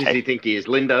that's okay. Who does he think he is,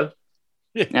 Lindo?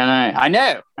 I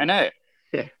know.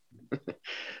 Yeah.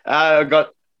 I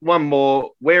got one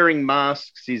more. Wearing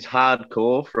masks is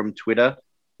hardcore from Twitter.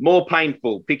 More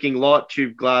painful, picking light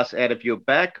tube glass out of your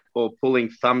back or pulling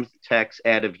thumbtacks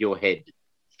out of your head?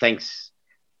 Thanks,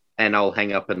 and I'll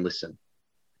hang up and listen.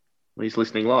 Well, he's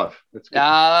listening live. That's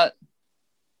good.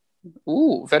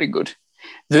 Very good.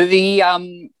 I've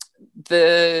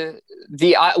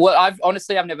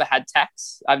never had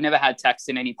tax. I've never had tax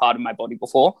in any part of my body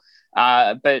before.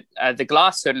 But the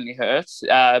glass certainly hurts.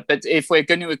 But if we're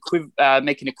going to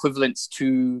make an equivalence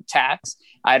to tax,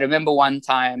 I remember one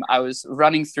time I was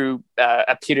running through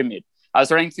a pyramid. I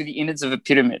was running through the innards of a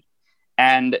pyramid,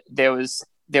 and there was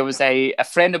a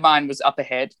friend of mine was up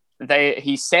ahead.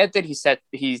 He said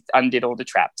he undid all the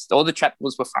traps. All the traps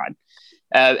were fine.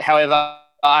 However,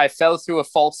 I fell through a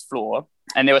false floor,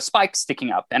 and there were spikes sticking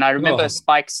up. And I remember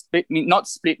spikes not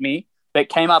split me, but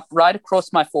came up right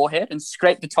across my forehead and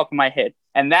scraped the top of my head.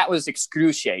 And that was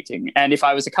excruciating. And if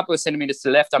I was a couple of centimeters to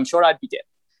the left, I'm sure I'd be dead.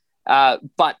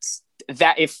 But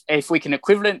that if we can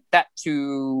equivalent that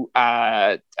to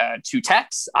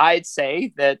tax, I'd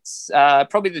say that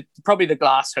probably the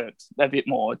glass hurt a bit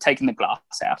more, taking the glass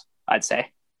out, I'd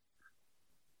say.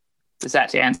 Does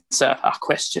that answer our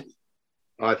question?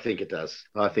 I think it does.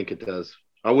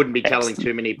 I wouldn't be telling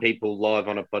too many people live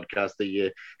on a podcast that you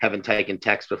haven't taken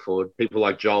tax before. People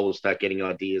like Joel will start getting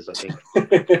ideas, I think.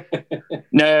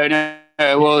 No.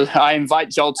 Well, I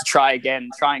invite Joel to try again.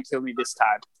 Try and kill me this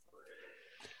time.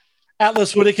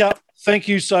 Atlas Whitaker, thank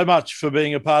you so much for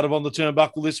being a part of On the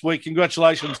Turnbuckle this week.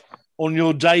 Congratulations on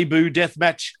your debut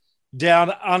Deathmatch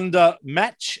Down Under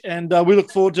match. And we look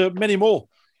forward to many more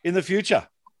in the future.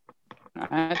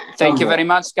 Thank you very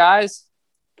much, guys.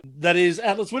 That is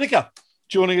Atlas Whitaker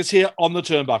joining us here on the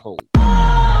Turnbuckle.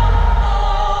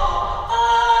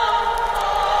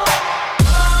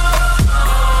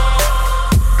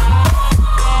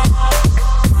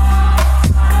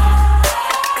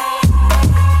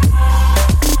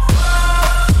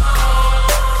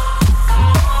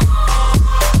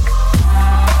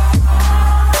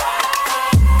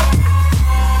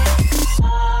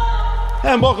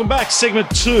 And welcome back, segment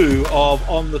 2 of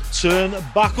On the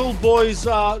Turnbuckle. Boys,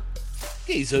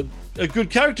 he's a good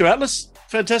character, Atlas.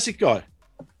 Fantastic guy.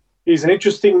 He's an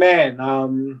interesting man.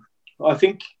 I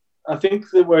think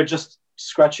that we're just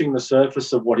scratching the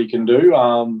surface of what he can do.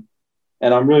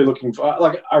 And I'm really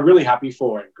I'm really happy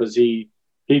for him because he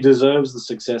deserves the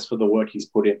success for the work he's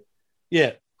put in.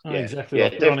 Yeah, exactly. Yeah,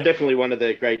 definitely one of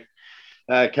the great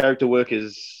character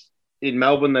workers in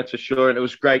Melbourne, that's for sure. And it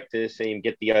was great to see him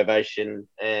get the ovation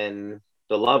and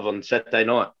the love on Saturday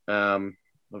night.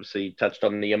 Obviously, he touched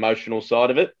on the emotional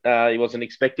side of it. He wasn't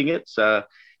expecting it. So,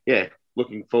 yeah,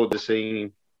 looking forward to seeing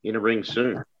him in a ring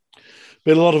soon.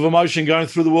 Been a lot of emotion going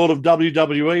through the world of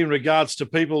WWE in regards to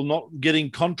people not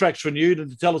getting contracts renewed. And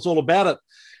to tell us all about it,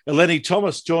 Eleni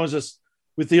Thomas joins us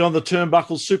with the On the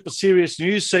Turnbuckle Super Serious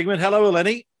News segment. Hello,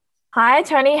 Eleni. Hi,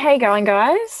 Tony. How you going,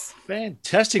 guys?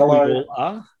 Fantastic. Hello. We all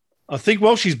are. I think,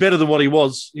 she's better than what he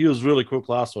was. He was really quick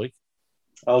last week.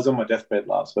 I was on my deathbed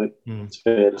last week. It's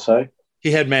fair to say.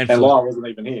 He had man flu. And Laura wasn't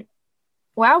even here.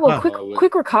 Wow, well,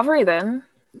 quick recovery then.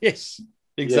 Yes,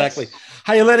 exactly. Yes.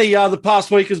 Hey, Eleni, the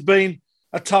past week has been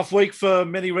a tough week for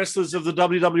many wrestlers of the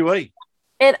WWE.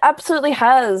 It absolutely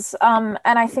has. And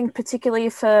I think particularly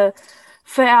for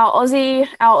our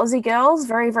Aussie girls,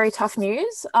 very, very tough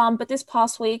news. But this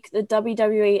past week, the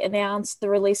WWE announced the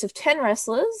release of 10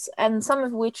 wrestlers, and some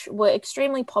of which were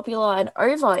extremely popular and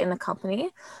over in the company,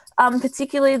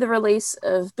 particularly the release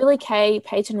of Billie Kay,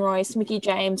 Peyton Royce, Mickie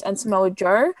James, and Samoa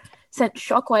Joe sent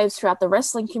shockwaves throughout the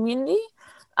wrestling community.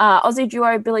 Aussie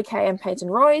duo Billie Kay and Peyton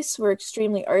Royce were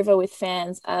extremely over with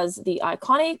fans as the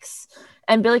Iconics,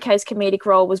 and Billie Kay's comedic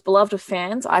role was beloved of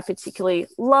fans. I particularly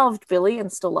loved Billie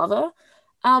and still love her.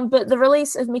 But the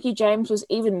release of Mickie James was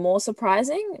even more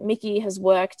surprising. Mickie has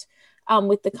worked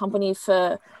with the company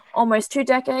for almost 2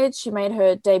 decades. She made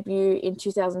her debut in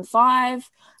 2005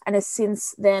 and has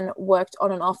since then worked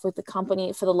on and off with the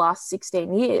company for the last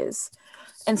 16 years.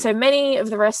 And so many of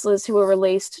the wrestlers who were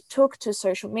released took to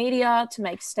social media to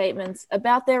make statements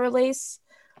about their release.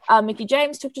 Mickie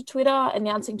James took to Twitter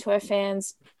announcing to her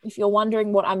fans, "If you're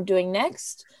wondering what I'm doing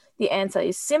next, the answer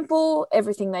is simple.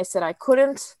 Everything they said I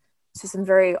couldn't." So some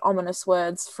very ominous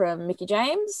words from Mickie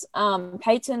James.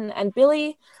 Peyton and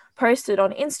Billie posted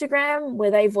on Instagram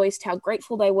where they voiced how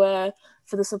grateful they were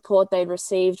for the support they'd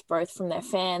received both from their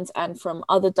fans and from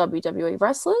other WWE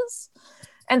wrestlers.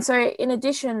 And so in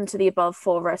addition to the above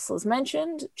 4 wrestlers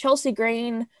mentioned, Chelsea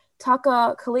Green,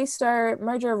 Tucker, Kalisto,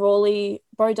 Mojo Rawley,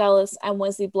 Bo Dallas, and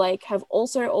Wesley Blake have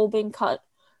also all been cut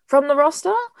from the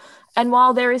roster. And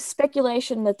while there is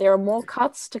speculation that there are more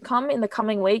cuts to come in the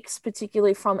coming weeks,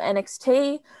 particularly from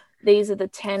NXT, these are the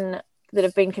 10 that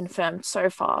have been confirmed so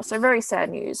far. So very sad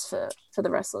news for the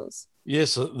wrestlers.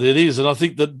 Yes, it is. And I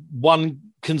think that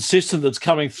one consistent that's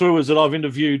coming through is that I've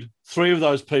interviewed 3 of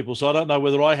those people. So I don't know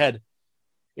whether I had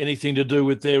anything to do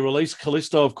with their release.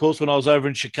 Kalisto, of course, when I was over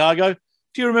in Chicago.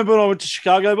 Do you remember when I went to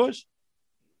Chicago, boys?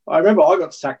 I remember I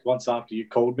got sacked once after you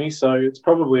called me. So it's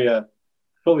probably a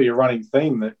running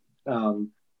theme that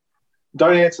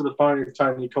don't answer the phone if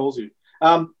Tony calls you.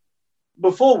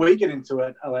 Before we get into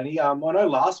it, Eleni, I know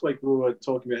last week we were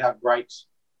talking about how great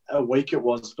a week it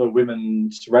was for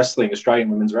women's wrestling,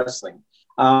 Australian women's wrestling.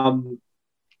 How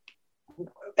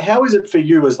is it for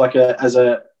you as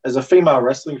a female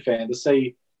wrestling fan to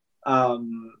see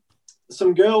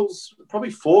some girls,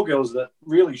 probably 4 girls that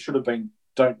really should have been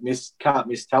can't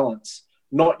miss talents,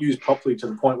 not used properly to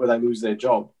the point where they lose their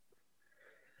job?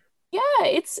 Yeah,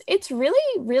 it's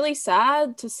really, really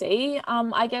sad to see.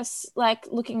 I guess like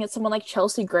looking at someone like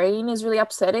Chelsea Green is really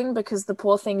upsetting because the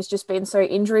poor thing's just been so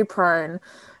injury prone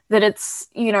that it's,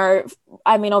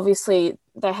 I mean, obviously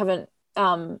they haven't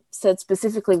said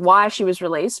specifically why she was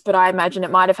released, but I imagine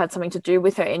it might have had something to do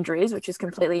with her injuries, which is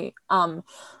completely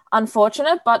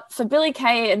unfortunate. But for Billie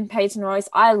Kay and Peyton Royce,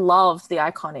 I loved the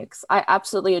Iconics. I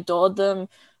absolutely adored them.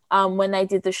 When they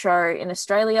did the show in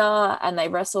Australia and they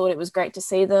wrestled, it was great to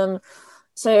see them.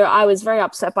 So I was very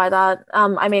upset by that.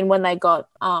 I mean, when they got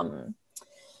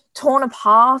torn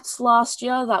apart last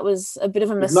year, that was a bit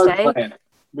of a mistake.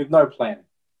 With no plan.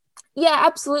 Yeah,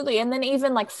 absolutely. And then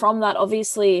even like from that,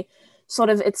 obviously, sort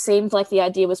of it seemed like the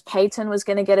idea was Peyton was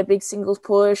going to get a big singles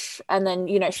push. And then,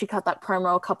 she cut that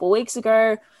promo a couple of weeks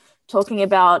ago talking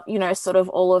about, sort of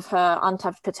all of her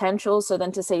untapped potential. So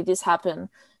then to see this happen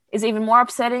is even more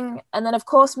upsetting. And then, of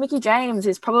course, Mickie James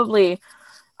is probably,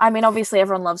 I mean, obviously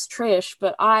everyone loves Trish,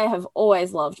 but I have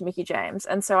always loved Mickie James.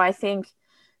 And so I think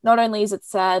not only is it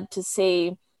sad to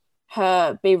see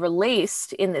her be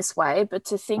released in this way, but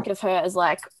to think of her as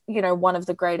like, one of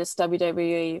the greatest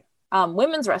WWE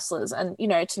women's wrestlers and,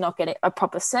 to not get a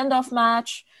proper send-off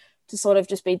match, to sort of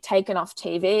just be taken off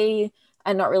TV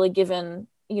and not really given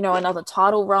another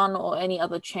title run or any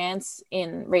other chance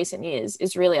in recent years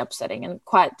is really upsetting and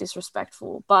quite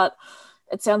disrespectful. But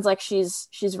it sounds like she's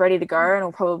ready to go and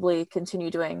will probably continue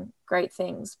doing great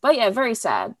things. But yeah, very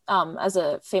sad as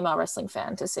a female wrestling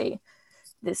fan to see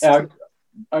this. Yeah,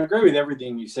 I agree with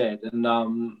everything you said. And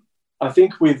I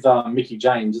think with Mickie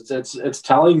James, it's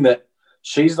telling that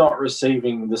she's not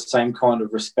receiving the same kind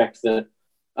of respect that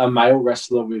a male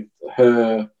wrestler with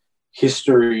her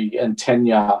history and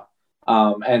tenure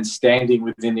and standing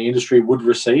within the industry would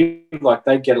receive. Like,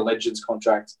 they'd get a Legends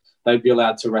contract, they'd be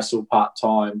allowed to wrestle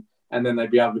part-time, and then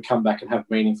they'd be able to come back and have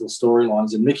meaningful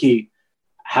storylines. And Mickie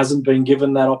hasn't been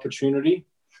given that opportunity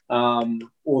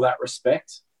or that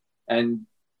respect. And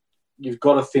you've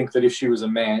got to think that if she was a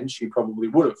man, she probably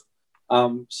would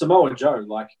have. Samoa Joe,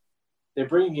 like, they're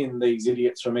bringing in these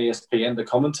idiots from ESPN to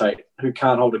commentate who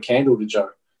can't hold a candle to Joe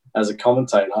as a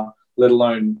commentator, let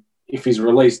alone if he's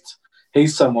released.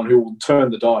 He's someone who will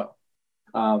turn the dial.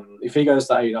 If he goes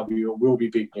to AEW, it will be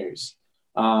big news.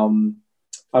 I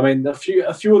mean, a few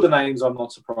of the names I'm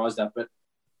not surprised at, but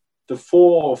the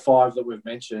 4 or 5 that we've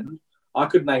mentioned, I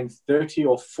could name 30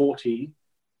 or 40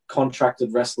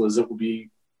 contracted wrestlers that would be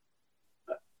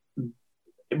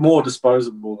more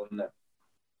disposable than them.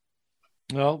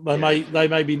 Well, they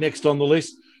may be next on the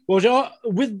list. Well,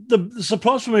 with the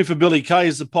surprise for me for Billie Kay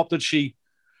is the pop that she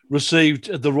received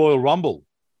at the Royal Rumble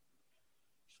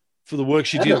for the work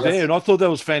she did there, and I thought that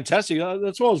was fantastic.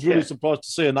 That's why I was really surprised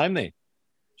to see her name there.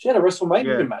 She had a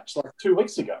WrestleMania match like 2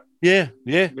 weeks ago. Yeah.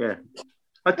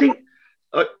 I think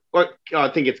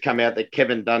it's come out that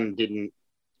Kevin Dunn didn't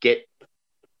get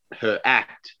her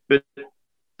act, but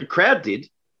the crowd did.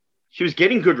 She was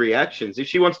getting good reactions. If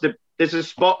she wants to, there's a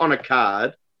spot on a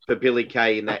card for Billie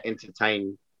Kay in that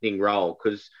Entertain acting role,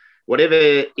 because whatever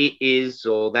it is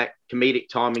or that comedic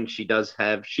timing she does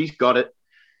have, she's got it.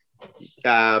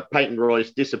 Peyton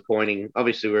Roy's disappointing.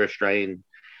 Obviously, we're Australian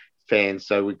fans,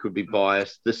 so we could be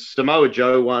biased. The Samoa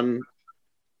Joe one,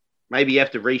 maybe you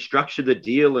have to restructure the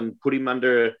deal and put him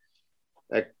under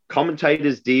a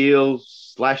commentator's deal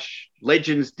 /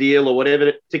 legends deal or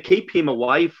whatever to keep him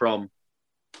away from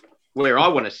where I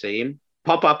want to see him.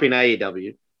 Pop up in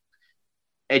AEW,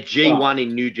 a G1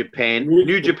 in New Japan,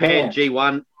 New Japan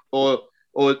G1 or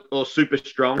Super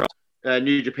Strong,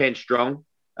 New Japan Strong.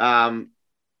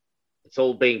 It's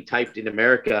all being taped in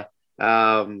America. They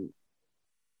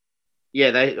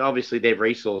obviously their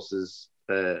resources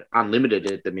are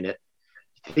unlimited at the minute.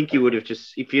 I think you would have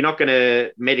just, if you're not going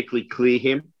to medically clear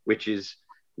him, which is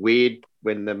weird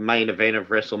when the main event of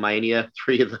WrestleMania,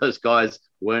 3 of those guys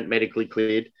weren't medically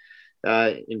cleared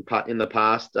in the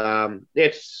past.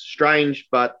 It's strange,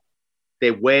 but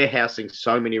they're warehousing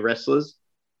so many wrestlers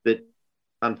that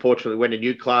unfortunately when a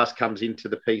new class comes into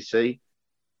the PC,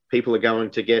 people are going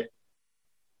to get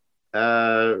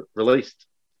released.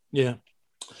 Yeah.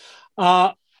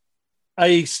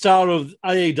 A star of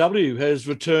AEW has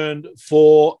returned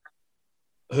for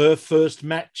her first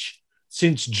match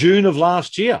since June of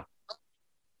last year.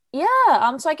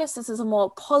 Yeah, so I guess this is a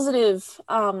more positive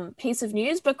piece of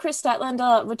news, but Chris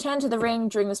Statlander returned to the ring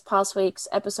during this past week's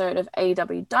episode of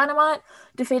AEW Dynamite,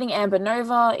 defeating Amber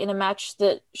Nova in a match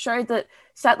that showed that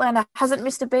Statlander hasn't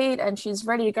missed a beat and she's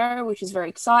ready to go, which is very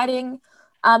exciting.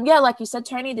 Like you said,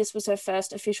 Tony, this was her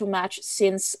first official match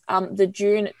since the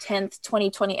June 10th,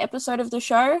 2020 episode of the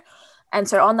show. And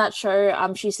so on that show,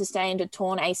 she sustained a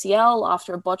torn ACL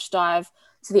after a botch dive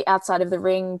to the outside of the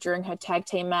ring during her tag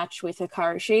team match with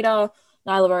Hikaru Shida,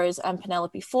 Nyla Rose, and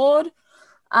Penelope Ford.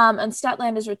 And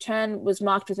Statlander's return was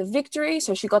marked with a victory,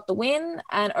 so she got the win.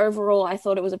 And overall, I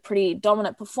thought it was a pretty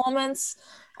dominant performance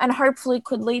and hopefully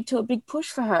could lead to a big push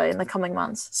for her in the coming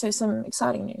months. So some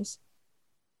exciting news.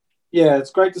 Yeah,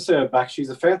 it's great to see her back. She's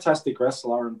a fantastic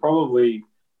wrestler and probably,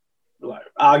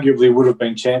 arguably would have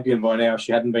been champion by now if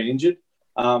she hadn't been injured.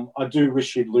 I do wish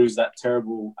she'd lose that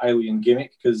terrible alien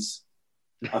gimmick because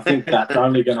I think that's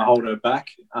only going to hold her back.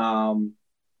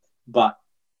 But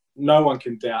no one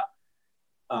can doubt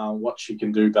what she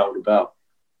can do bell to bell.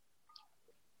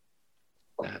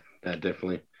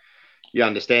 Definitely. You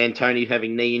understand, Tony,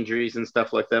 having knee injuries and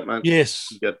stuff like that, mate?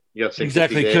 Yes. You got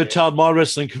exactly. Curtailed my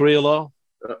wrestling career, Lyle.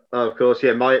 Of course,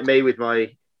 yeah. Me with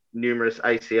my numerous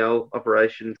ACL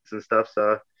operations and stuff,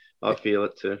 so I feel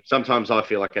it too. Sometimes I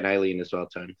feel like an alien as well,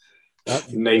 Tony.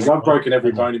 Knees. I've broken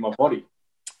every bone in my body.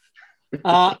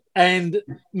 And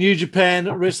New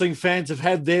Japan wrestling fans have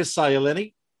had their say,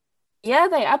 Eleni. Yeah,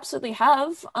 they absolutely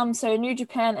have. So New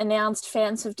Japan announced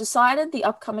fans have decided the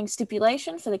upcoming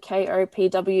stipulation for the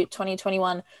KOPW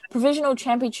 2021 Provisional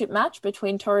Championship match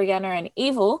between Toru Yano and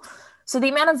Evil. So the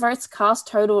amount of votes cast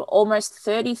totaled almost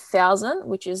 30,000,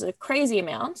 which is a crazy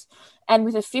amount. And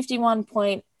with a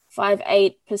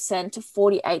 51.58% to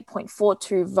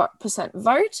 48.42%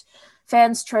 vote,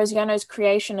 fans chose Yano's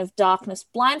creation of Darkness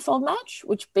blindfold match,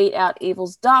 which beat out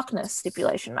Evil's Darkness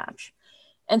stipulation match.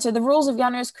 And so the rules of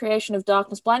Yano's creation of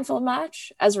Darkness blindfold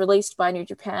match, as released by New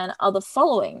Japan, are the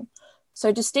following.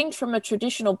 So distinct from a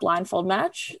traditional blindfold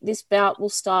match, this bout will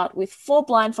start with 4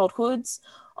 blindfold hoods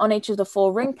on each of the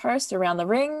 4 ring posts around the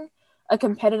ring. A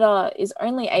competitor is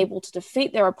only able to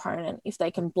defeat their opponent if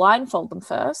they can blindfold them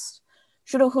first.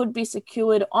 Should a hood be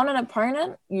secured on an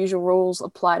opponent, usual rules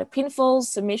apply to pinfalls,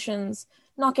 submissions,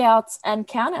 knockouts, and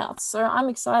countouts. So I'm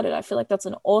excited. I feel like that's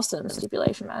an awesome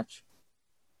stipulation match.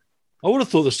 I would have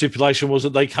thought the stipulation was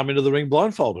that they come into the ring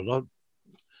blindfolded. How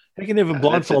can you have a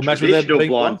blindfold match without being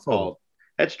blindfolded?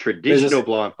 That's traditional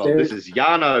blindfold. This is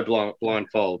Yano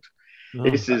blindfold. Oh.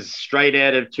 This is straight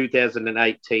out of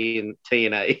 2008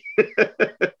 TNA.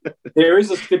 There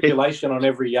is a stipulation on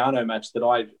every Yano match that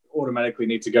I automatically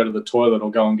need to go to the toilet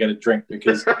or go and get a drink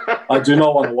because I do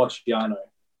not want to watch Yano.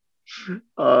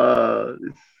 I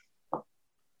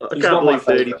can't believe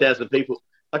 30,000 people.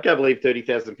 I can't believe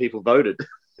 30,000 people voted.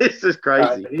 This is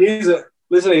crazy. He's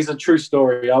a true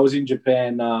story. I was in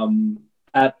Japan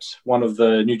at one of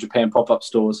the New Japan pop-up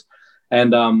stores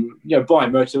and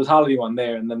buying merch. There was hardly anyone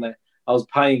there, and then I was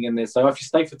paying in there. So if you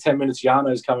stay for 10 minutes,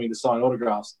 Yano's coming to sign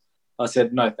autographs. I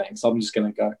said, no, thanks. I'm just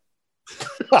going to go.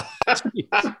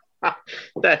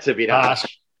 That's a bit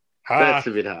harsh. That's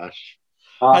a bit harsh.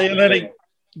 Hey, Lenny,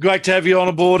 great to have you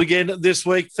on board again this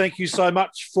week. Thank you so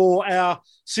much for our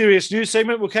serious news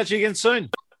segment. We'll catch you again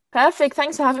soon. Perfect.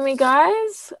 Thanks for having me,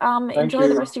 guys. Enjoy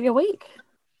the rest of your week.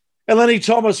 Eleni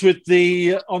Thomas with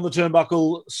the On the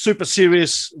Turnbuckle Super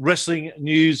Serious Wrestling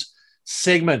News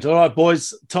segment. All right,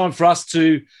 boys, time for us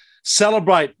to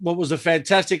celebrate what was a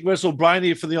fantastic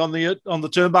WrestleBrania for the on the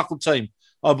Turnbuckle team.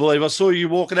 I believe I saw you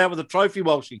walking out with a trophy,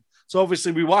 Walshy. So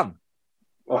obviously we won.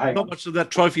 Well, not much of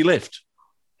that trophy left.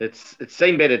 It's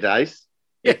seen better days.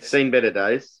 Yes. It's seen better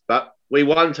days, but we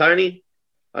won, Tony.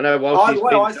 I know.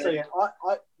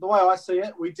 The way I see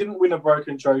it, we didn't win a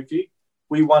broken trophy.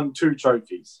 We won 2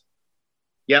 trophies.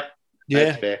 Yep. Yeah.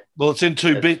 That's fair. Well, it's in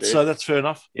 2 bits, fair. so that's fair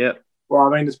enough. Yep. Well,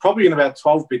 I mean, it's probably in about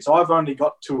 12 bits. I've only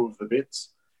got 2 of the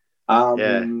bits.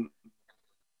 It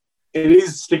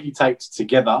is sticky taped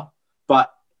together,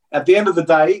 but at the end of the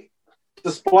day,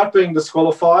 despite being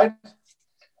disqualified,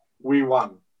 we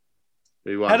won.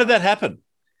 How did that happen?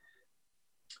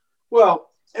 Well,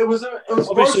 it was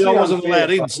obviously I wasn't unfair,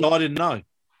 allowed in, so I didn't know.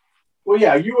 Well,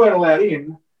 yeah, you weren't allowed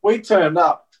in. We turned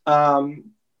up.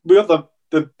 We got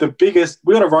the biggest.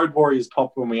 We got a Road Warriors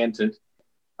pop when we entered.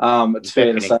 It's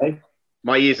fair to say.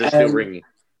 My ears are still ringing.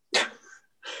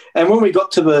 And when we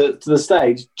got to the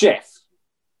stage, Jeff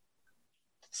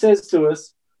says to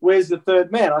us, "Where's the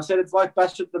third man?" I said, "It's like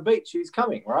Bash at the Beach. He's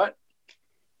coming, right?"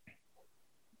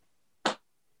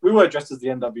 We were dressed as the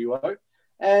NWO,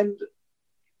 and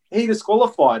he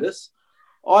disqualified us.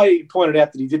 I pointed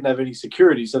out that he didn't have any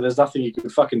security, so there's nothing he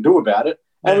could fucking do about it.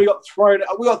 And we got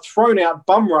thrown out,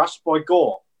 bum rushed by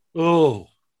Gore. Oh,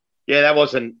 yeah, that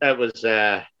was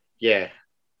yeah.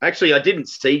 Actually, I didn't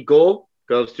see Gore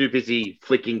because I was too busy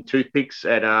flicking toothpicks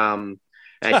at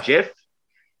Jeff,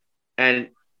 and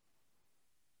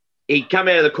he come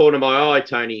out of the corner of my eye,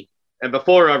 Tony. And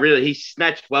before he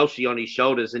snatched Welshie on his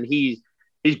shoulders, and he's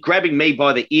grabbing me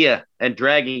by the ear and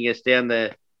dragging us down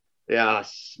the.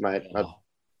 Yes, mate. It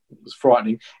was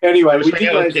frightening. Anyway,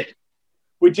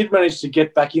 we did manage to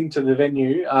get back into the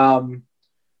venue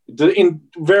in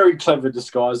very clever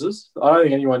disguises. I don't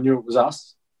think anyone knew it was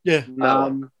us. Yeah.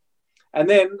 And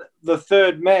then the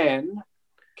third man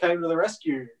came to the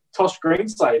rescue, Tosh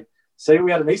Greenslade. See,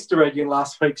 we had an Easter egg in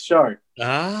last week's show.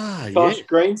 Tosh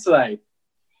Greenslade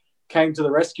came to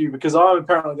the rescue because I'm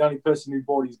apparently the only person who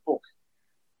bought his book.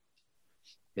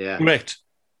 Yeah. Correct.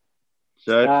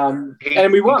 So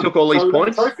and we won. He took all these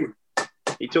points.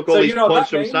 He took all these points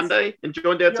from Sunday and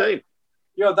joined our team.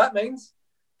 You know what that means?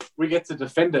 We get to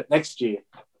defend it next year.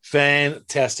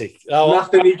 Fantastic.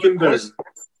 Nothing he can do. It's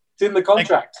in the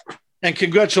contract. And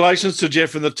congratulations to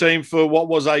Jeff and the team for what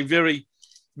was a very,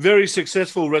 very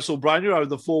successful WrestleBrania over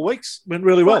the 4 weeks. Went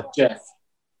really well. Jeff.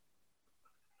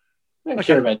 I don't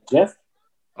care about Jeff.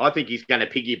 I think he's going to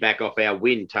piggyback off our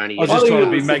win, Tony. I was just trying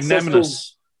to be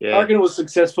magnanimous. Yeah. I reckon it was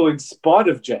successful in spite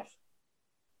of Jeff.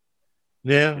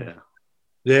 Yeah.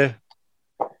 I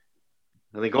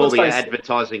think all the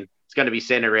advertising is going to be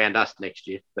centered around us next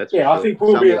year. That's I think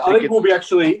we'll be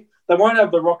actually. They won't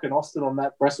have The Rock and Austin on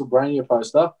that WrestleBrania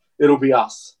poster. It'll be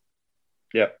us.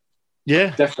 Yep.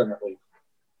 Yeah. Definitely.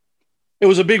 It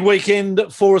was a big weekend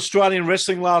for Australian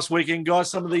wrestling last weekend,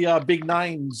 guys. Some of the big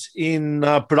names in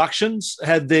productions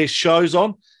had their shows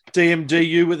on.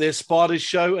 DMDU with their Spiders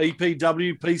show,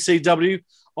 EPW, PCW,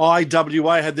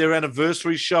 IWA had their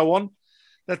anniversary show on.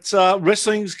 That's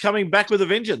wrestling's coming back with a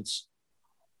vengeance.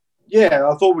 Yeah,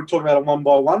 I thought we'd talk about it one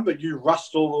by one, but you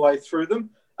rushed all the way through them.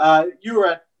 You were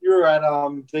at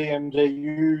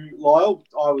DMDU, Lyle.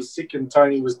 I was sick and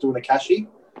Tony was doing a cashy.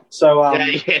 So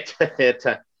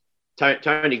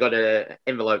Tony got an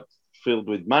envelope filled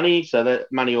with money, so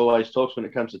that money always talks when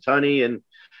it comes to Tony. And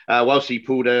whilst he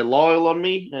pulled a Lyle on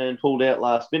me and pulled out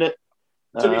last minute.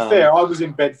 To be fair, I was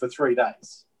in bed for 3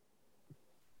 days.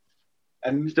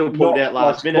 And still pulled out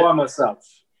last minute. By myself.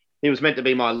 He was meant to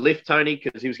be my lift, Tony,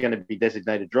 because he was going to be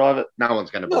designated driver. No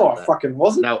one's going to believe that. No, I fucking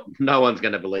wasn't. No one's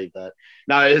going to believe that.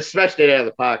 No, it smashed it out of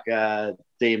the park,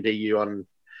 DMDU on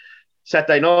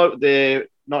Saturday night. They're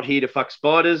not here to fuck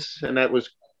spiders, and that was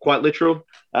quite literal.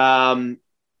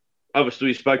 Obviously,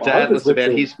 we spoke to Atlas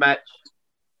about his match.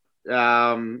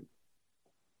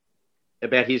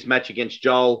 About his match against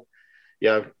Joel. You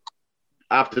know,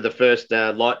 after the first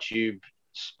light tube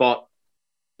spot,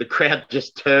 the crowd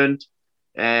just turned,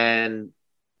 and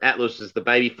Atlas is the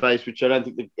baby face, which I don't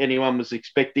think that anyone was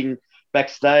expecting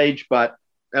backstage, but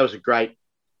that was a great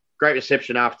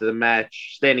reception after the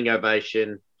match, standing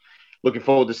ovation. Looking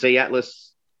forward to see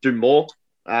Atlas do more.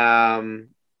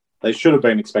 They should have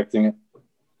been expecting it.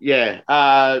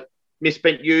 Yeah.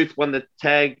 Misspent Youth won the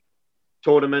tag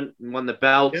tournament and won the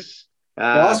belts.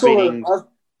 I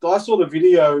saw the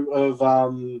video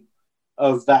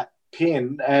of that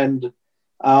pin, and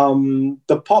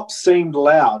the pop seemed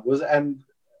loud.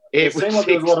 It seemed like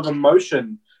there was a lot of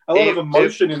emotion.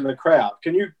 In the crowd.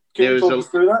 Can you talk us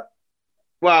through that?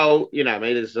 Well, you know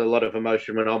me, there's a lot of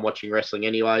emotion when I'm watching wrestling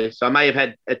anyway. So I may have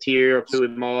had a tear or two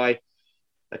in my eye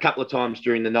a couple of times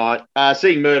during the night.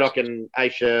 Seeing Murdoch and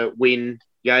Aisha win,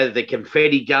 the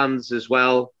confetti guns as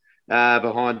well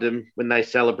behind them when they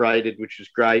celebrated, which was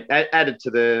great. Added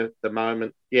to the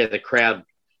moment. Yeah, the crowd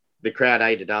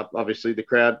ate it up. Obviously, the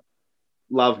crowd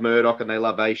love Murdoch and they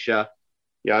love Aisha.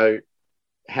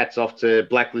 Hats off to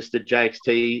Blacklisted,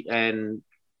 JXT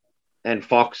and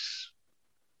Fox.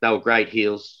 They were great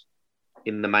heels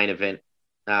in the main event.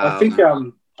 I think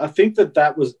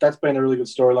that's been a really good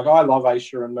story. Like, I love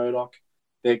Aisha and Murdoch.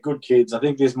 They're good kids. I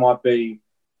think this might be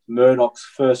Murdoch's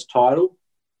first title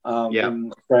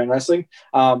in Australian wrestling.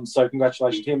 So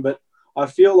congratulations to him. But I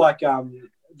feel like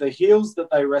the heels that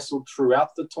they wrestled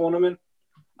throughout the tournament,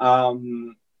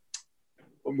 we're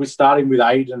starting with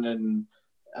Aiden and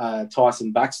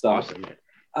Tyson Baxter.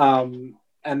 And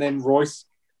then Royce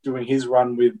doing his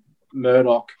run with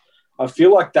Murdoch. I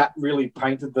feel like that really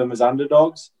painted them as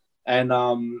underdogs and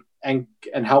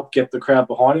helped get the crowd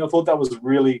behind him. I thought that was a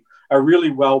really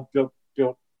well built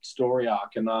story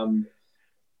arc, and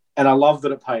I love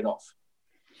that it paid off.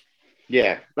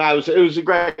 Yeah, no, it was a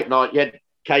great night. You had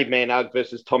Caveman Ugg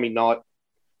versus Tommy Knight,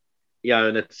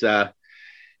 and it's deadlift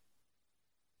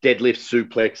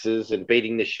suplexes and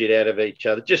beating the shit out of each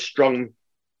other. Just strong,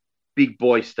 big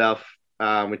boy stuff,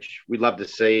 which we'd love to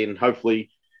see, and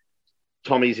hopefully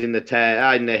Tommy's in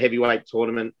the heavyweight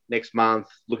tournament next month.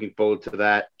 Looking forward to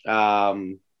that.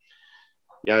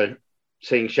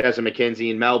 Seeing Shazza McKenzie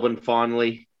in Melbourne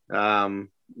finally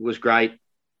was great.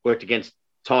 Worked against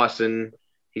Tyson.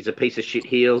 He's a piece of shit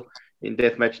heel in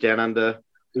Deathmatch Down Under.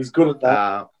 He's good at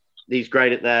that. He's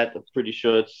great at that. I'm pretty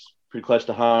sure it's pretty close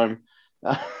to home.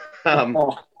 I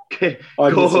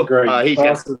disagree.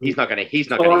 He's not going to hear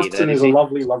that. Tyson is a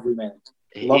lovely, lovely man.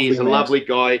 He's a lovely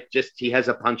guy. Just he has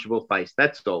a punchable face.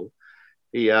 That's all.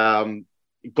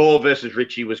 Gore versus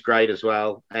Richie was great as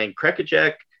well. And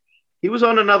Crackerjack, he was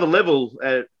on another level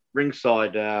at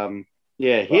ringside. He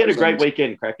had a great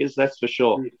weekend, Crackers. That's for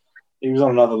sure. He was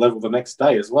on another level the next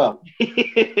day as well. I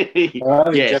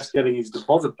think Jeff's getting his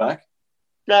deposit back.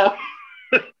 No.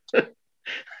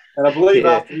 And I believe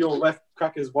after you all left,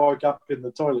 Crackers woke up in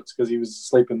the toilets because he was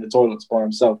asleep in the toilets by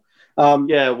himself. So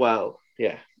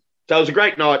it was a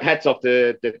great night. Hats off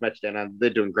to Deathmatch Down Under. They're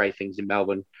doing great things in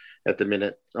Melbourne at the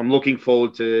minute. I'm looking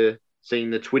forward to seeing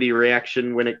the Twitty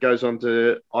reaction when it goes on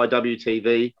to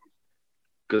IWTV,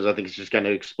 because I think it's just going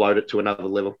to explode it to another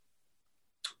level.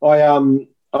 I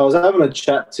was having a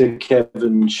chat to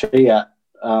Kevin Chiat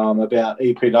about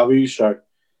EPW show,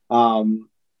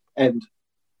 and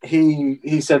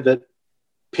he said that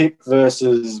Pick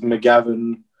versus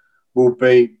McGavin will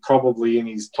be probably in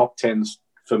his top 10s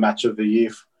for match of the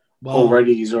year. Wow.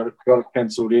 Already he's got it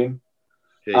penciled in.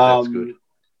 Yeah, that's good.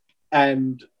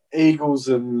 And Eagles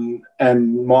and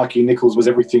Mikey Nichols was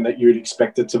everything that you'd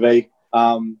expect it to be.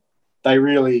 They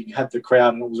really had the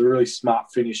crowd, and it was a really smart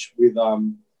finish with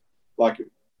like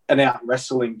an out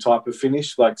wrestling type of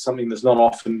finish, like something that's not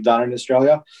often done in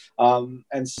Australia.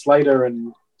 And Slater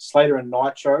and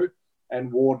Nitro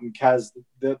and Ward and Kaz,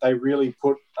 they really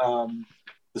put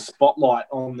the spotlight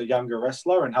on the younger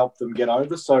wrestler and helped them get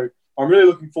over. So I'm really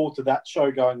looking forward to that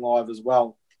show going live as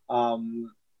well.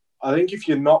 I think if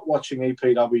you're not watching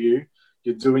EPW,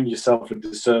 you're doing yourself a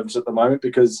disservice at the moment,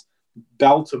 because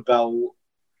bell to bell,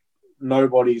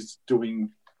 nobody's doing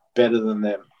better than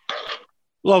them.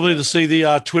 Lovely to see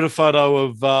the Twitter photo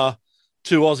of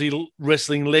two Aussie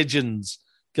wrestling legends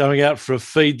going out for a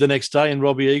feed the next day, and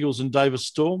Robbie Eagles and Davis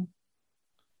Storm.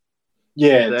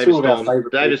 Yeah,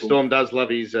 Davis Storm does love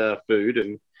his food,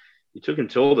 and he took him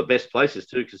to all the best places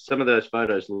too, because some of those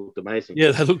photos looked amazing.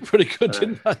 Yeah, they looked pretty good,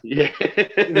 didn't they? Yeah.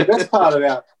 The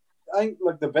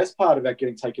best part about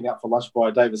getting taken out for lunch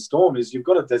by Davis Storm is you've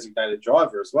got a designated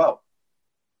driver as well.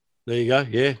 There you go.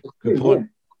 Yeah, good point.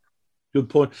 Good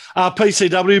point.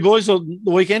 PCW boys on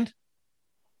the weekend.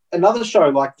 Another show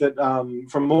like that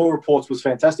from More Reports was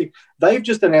fantastic. They've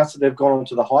just announced that they've gone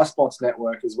onto the High Spots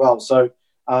network as well. So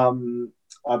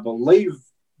I believe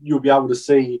you'll be able to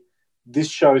see this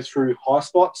show through High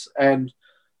Spots, and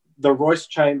the Royce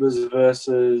Chambers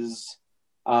versus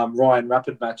Ryan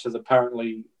Rapid match has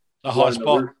apparently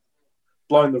blown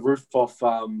the roof off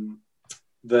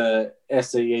the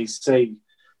SEEC.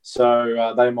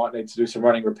 So they might need to do some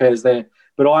running repairs there.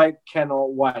 But I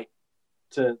cannot wait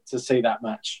to see that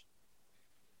match.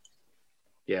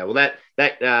 Yeah, well,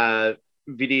 that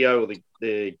video,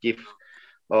 the GIF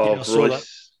of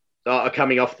Royce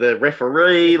coming off the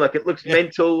referee, like, it looks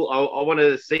mental. I want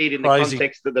to see it in the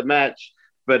context of the match.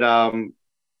 But,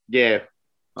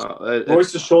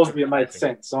 Royce assures me it made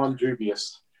sense. I'm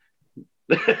dubious.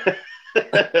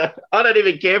 I don't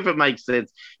even care if it makes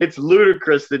sense. It's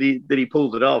ludicrous that he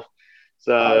pulled it off.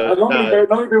 So not many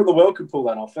people in the world could pull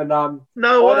that off. And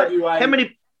IWA,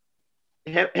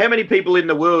 how many people in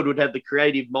the world would have the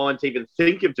creative mind to even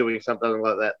think of doing something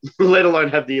like that, let alone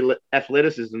have the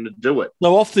athleticism to do it?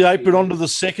 So off the apron onto the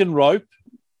second rope.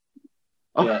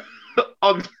 Yeah.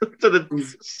 On to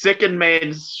the second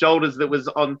man's shoulders that was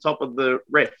on top of the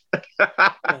ref.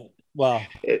 Wow.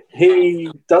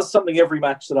 He does something every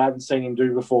match that I haven't seen him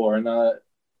do before, and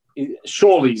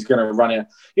surely he's going to run out.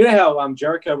 You know how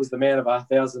Jericho was the man of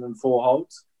 1,004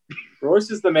 holds?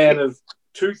 Royce is the man of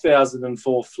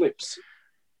 2,004 flips.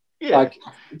 Yeah. Like,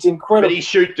 it's incredible. But he's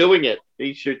doing it.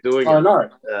 I know.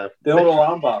 They're all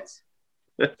arm bars.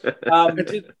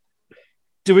 Did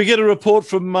we get a report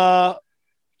from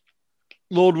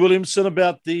Lord Williamson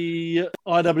about the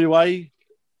IWA?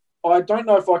 I don't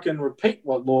know if I can repeat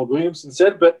what Lord Williamson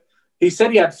said, but he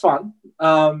said he had fun.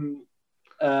 But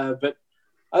I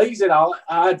think he said, I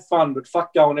had fun, but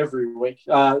fuck going every week.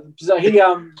 So he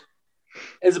it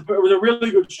was a really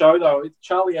good show, though.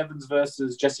 Charlie Evans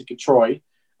versus Jessica Troy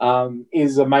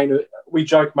is a we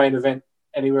joke main event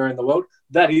anywhere in the world.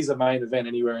 That is a main event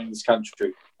anywhere in this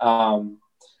country. And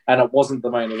it wasn't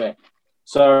the main event.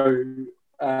 So,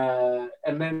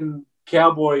 and then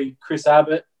Cowboy Chris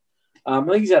Abbott, I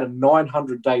think he's had a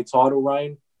 900-day title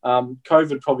reign.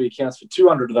 COVID probably accounts for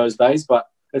 200 of those days, but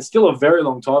it's still a very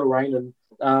long title reign.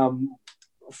 And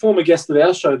former guest of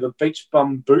our show, the Beach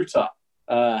Bum Buddha,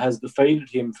 has defeated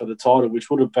him for the title, which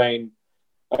would have been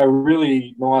a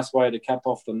really nice way to cap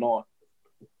off the night.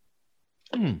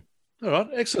 All right,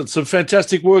 excellent. Some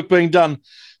fantastic work being done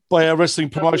by our wrestling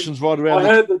promotions right around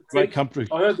the great country.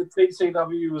 I heard the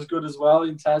TCW was good as well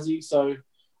in Tassie, so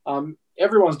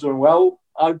everyone's doing well.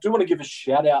 I do want to give a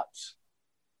shout out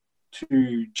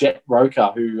to Jet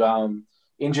Roker, who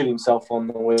injured himself on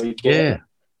the weekend.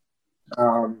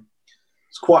 Yeah.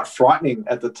 It's quite frightening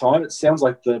at the time. It sounds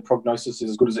like the prognosis is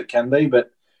as good as it can be, but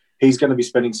he's going to be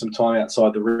spending some time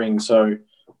outside the ring. So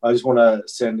I just want to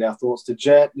send our thoughts to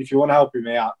Jet. If you want to help him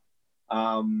out,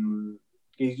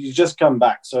 he's just come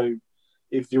back. So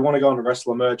if you want to go into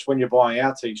Wrestler merch, when you're buying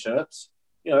our T-shirts,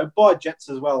 buy Jet's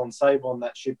as well and save on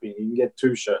that shipping. You can get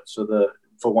 2 shirts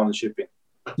for one shipping.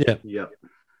 Yeah.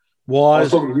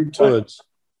 Wise words.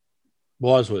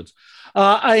 Wise words.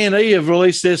 A&E have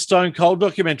released their Stone Cold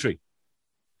documentary.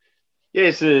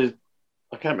 Yes, I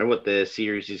can't remember what the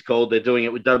series is called. They're doing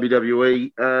it with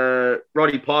WWE.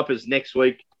 Roddy Piper's next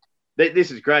week.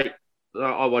 This is great.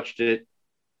 I watched it.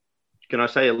 Can I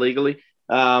say illegally?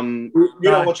 You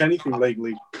don't watch anything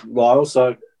legally, Lyle,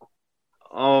 so...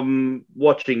 I'm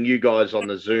watching you guys on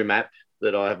the Zoom app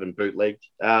that I haven't bootlegged.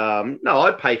 No,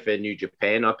 I pay for New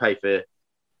Japan. I pay for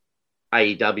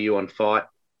AEW on Fight.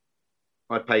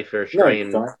 I pay for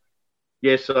Australian. No,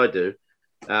 yes, I do.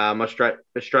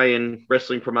 Australian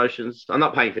wrestling promotions. I'm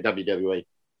not paying for WWE.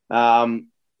 No,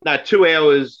 2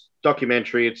 hours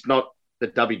documentary. It's not the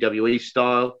WWE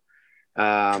style.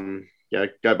 Go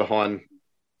behind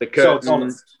the curtain. So it's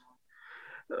honest.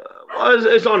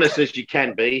 As honest as you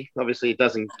can be. Obviously, it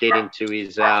doesn't get into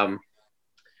his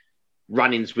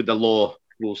run-ins with the law,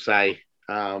 we'll say.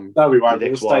 No, we won't.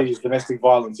 We'll stay his domestic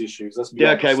violence issues.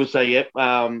 Okay, we'll say, yep.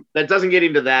 That doesn't get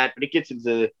into that, but it gets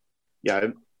into,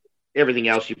 everything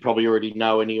else you probably already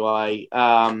know anyway.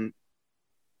 So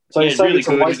you're saying it's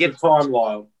a waste of time,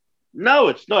 Lyle? No,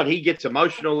 it's not. He gets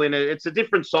emotional in it. It's a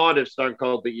different side of Stone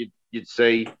Cold that you'd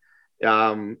see,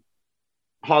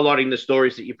 highlighting the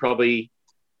stories that you probably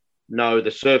know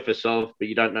the surface of, but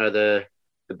you don't know the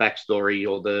backstory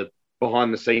or the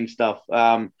behind-the-scenes stuff.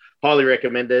 Highly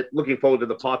recommend it. Looking forward to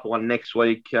the Piper one next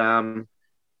week.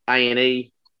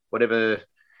 A&E, whatever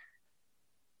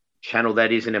channel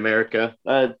that is in America.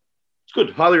 It's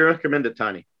good. Highly recommend it,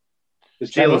 Tony. I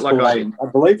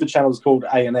believe the channel is called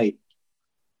A&E.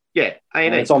 Yeah,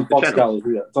 A&E. It's on Foxtel.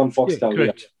 It's on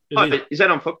Foxtel. Yeah, is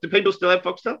that on Fox? Do people still have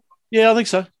Foxtel? Yeah, I think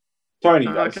so. Tony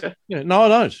does. Okay. Yeah, no, I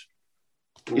don't.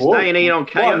 Is A&E on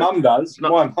Kayo? My mum does.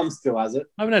 My mum still has it.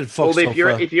 I haven't had Foxtel.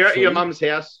 Well, if you're at your mum's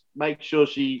house, make sure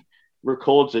she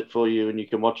records it for you and you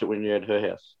can watch it when you're at her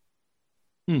house.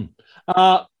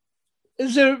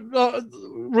 Is there a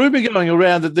rumour going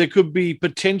around that there could be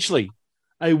potentially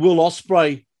a Will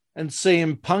Ospreay and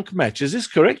CM Punk match? Is this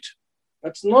correct?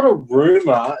 It's not a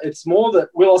rumour. It's more that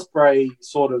Will Ospreay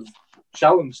sort of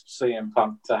challenged CM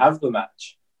Punk to have the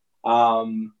match.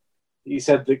 He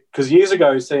said that because years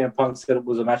ago CM Punk said it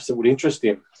was a match that would interest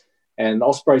him. And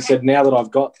Ospreay said, now that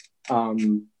I've got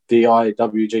the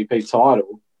IWGP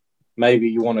title, maybe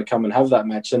you want to come and have that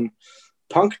match. And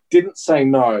Punk didn't say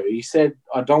no. He said,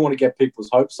 I don't want to get people's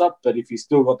hopes up, but if he's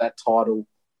still got that title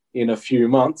in a few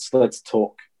months, let's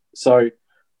talk. So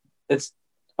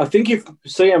I think if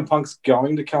CM Punk's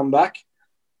going to come back,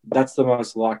 that's the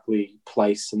most likely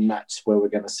place, and that's where we're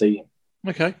going to see him.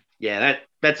 Okay. Yeah,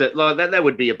 that's it. Like, that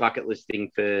would be a bucket list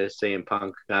thing for CM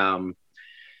Punk.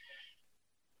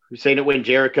 We've seen it when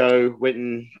Jericho went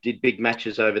and did big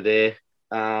matches over there.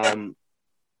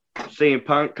 CM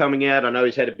Punk coming out, I know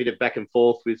he's had a bit of back and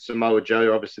forth with Samoa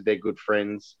Joe. Obviously, they're good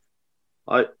friends.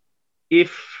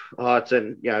 If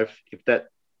that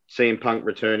CM Punk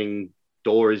returning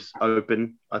door is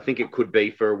open, I think it could be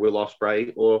for a Will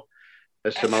Ospreay or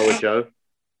a Samoa Joe.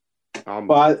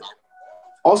 But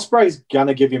Ospreay's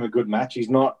gonna give him a good match. He's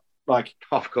not like,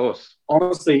 of course.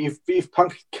 Honestly, if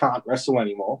Punk can't wrestle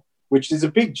anymore, which is a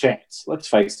big chance, let's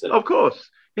face it. Of course.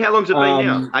 How long's it been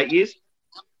now? 8 years.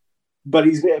 But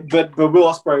Will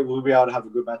Ospreay will be able to have a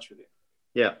good match with him.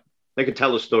 Yeah, they could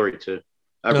tell a story too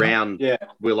around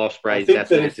Will Ospreay's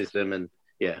athleticism and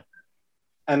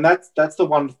And that's the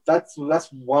one. That's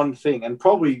one thing, and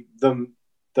probably the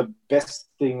best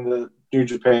thing that New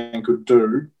Japan could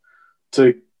do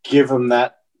to give them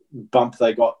that bump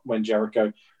they got when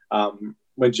Jericho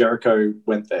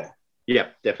went there. Yeah,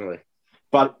 definitely.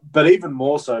 But even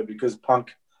more so because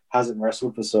Punk hasn't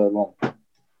wrestled for so long.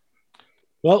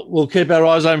 Well, we'll keep our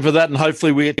eyes open for that, and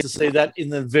hopefully we get to see that in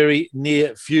the very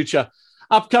near future.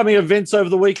 Upcoming events over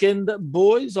the weekend,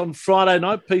 boys. On Friday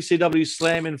night, PCW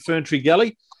Slam in Ferntree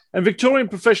Gully and Victorian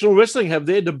Professional Wrestling have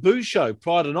their debut show,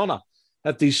 Pride and Honour,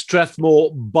 at the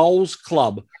Strathmore Bowls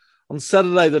Club. On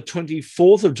Saturday, the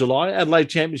 24th of July, Adelaide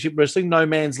Championship Wrestling, No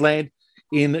Man's Land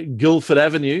in Guildford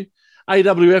Avenue.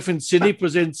 AWF in Sydney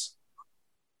presents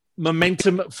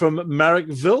Momentum from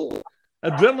Marrickville.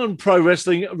 Adrenaline Pro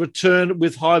Wrestling return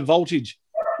with High Voltage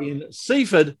in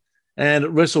Seaford,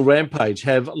 and Wrestle Rampage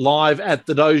have live at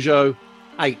the Dojo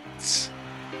 8.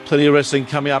 Plenty of wrestling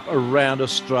coming up around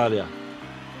Australia.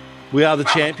 We are the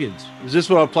champions. Is this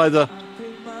where I play the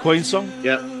Queen song?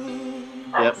 Yep.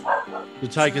 To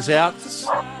take us out.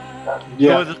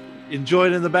 Yeah. Enjoy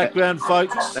it in the background,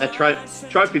 folks. That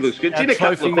trophy looks good. It's in a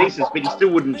couple of pieces, but he still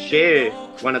wouldn't share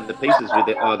one of the pieces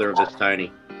with either of us,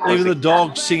 Tony. Even the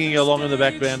dog singing along in the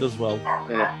background as well.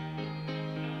 Yeah.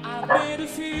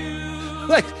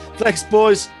 Thanks,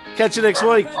 boys. Catch you next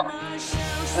week.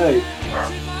 Hey.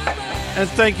 And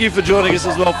thank you for joining us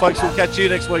as well, folks. We'll catch you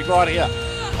next week right here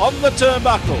on the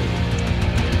Turnbuckle.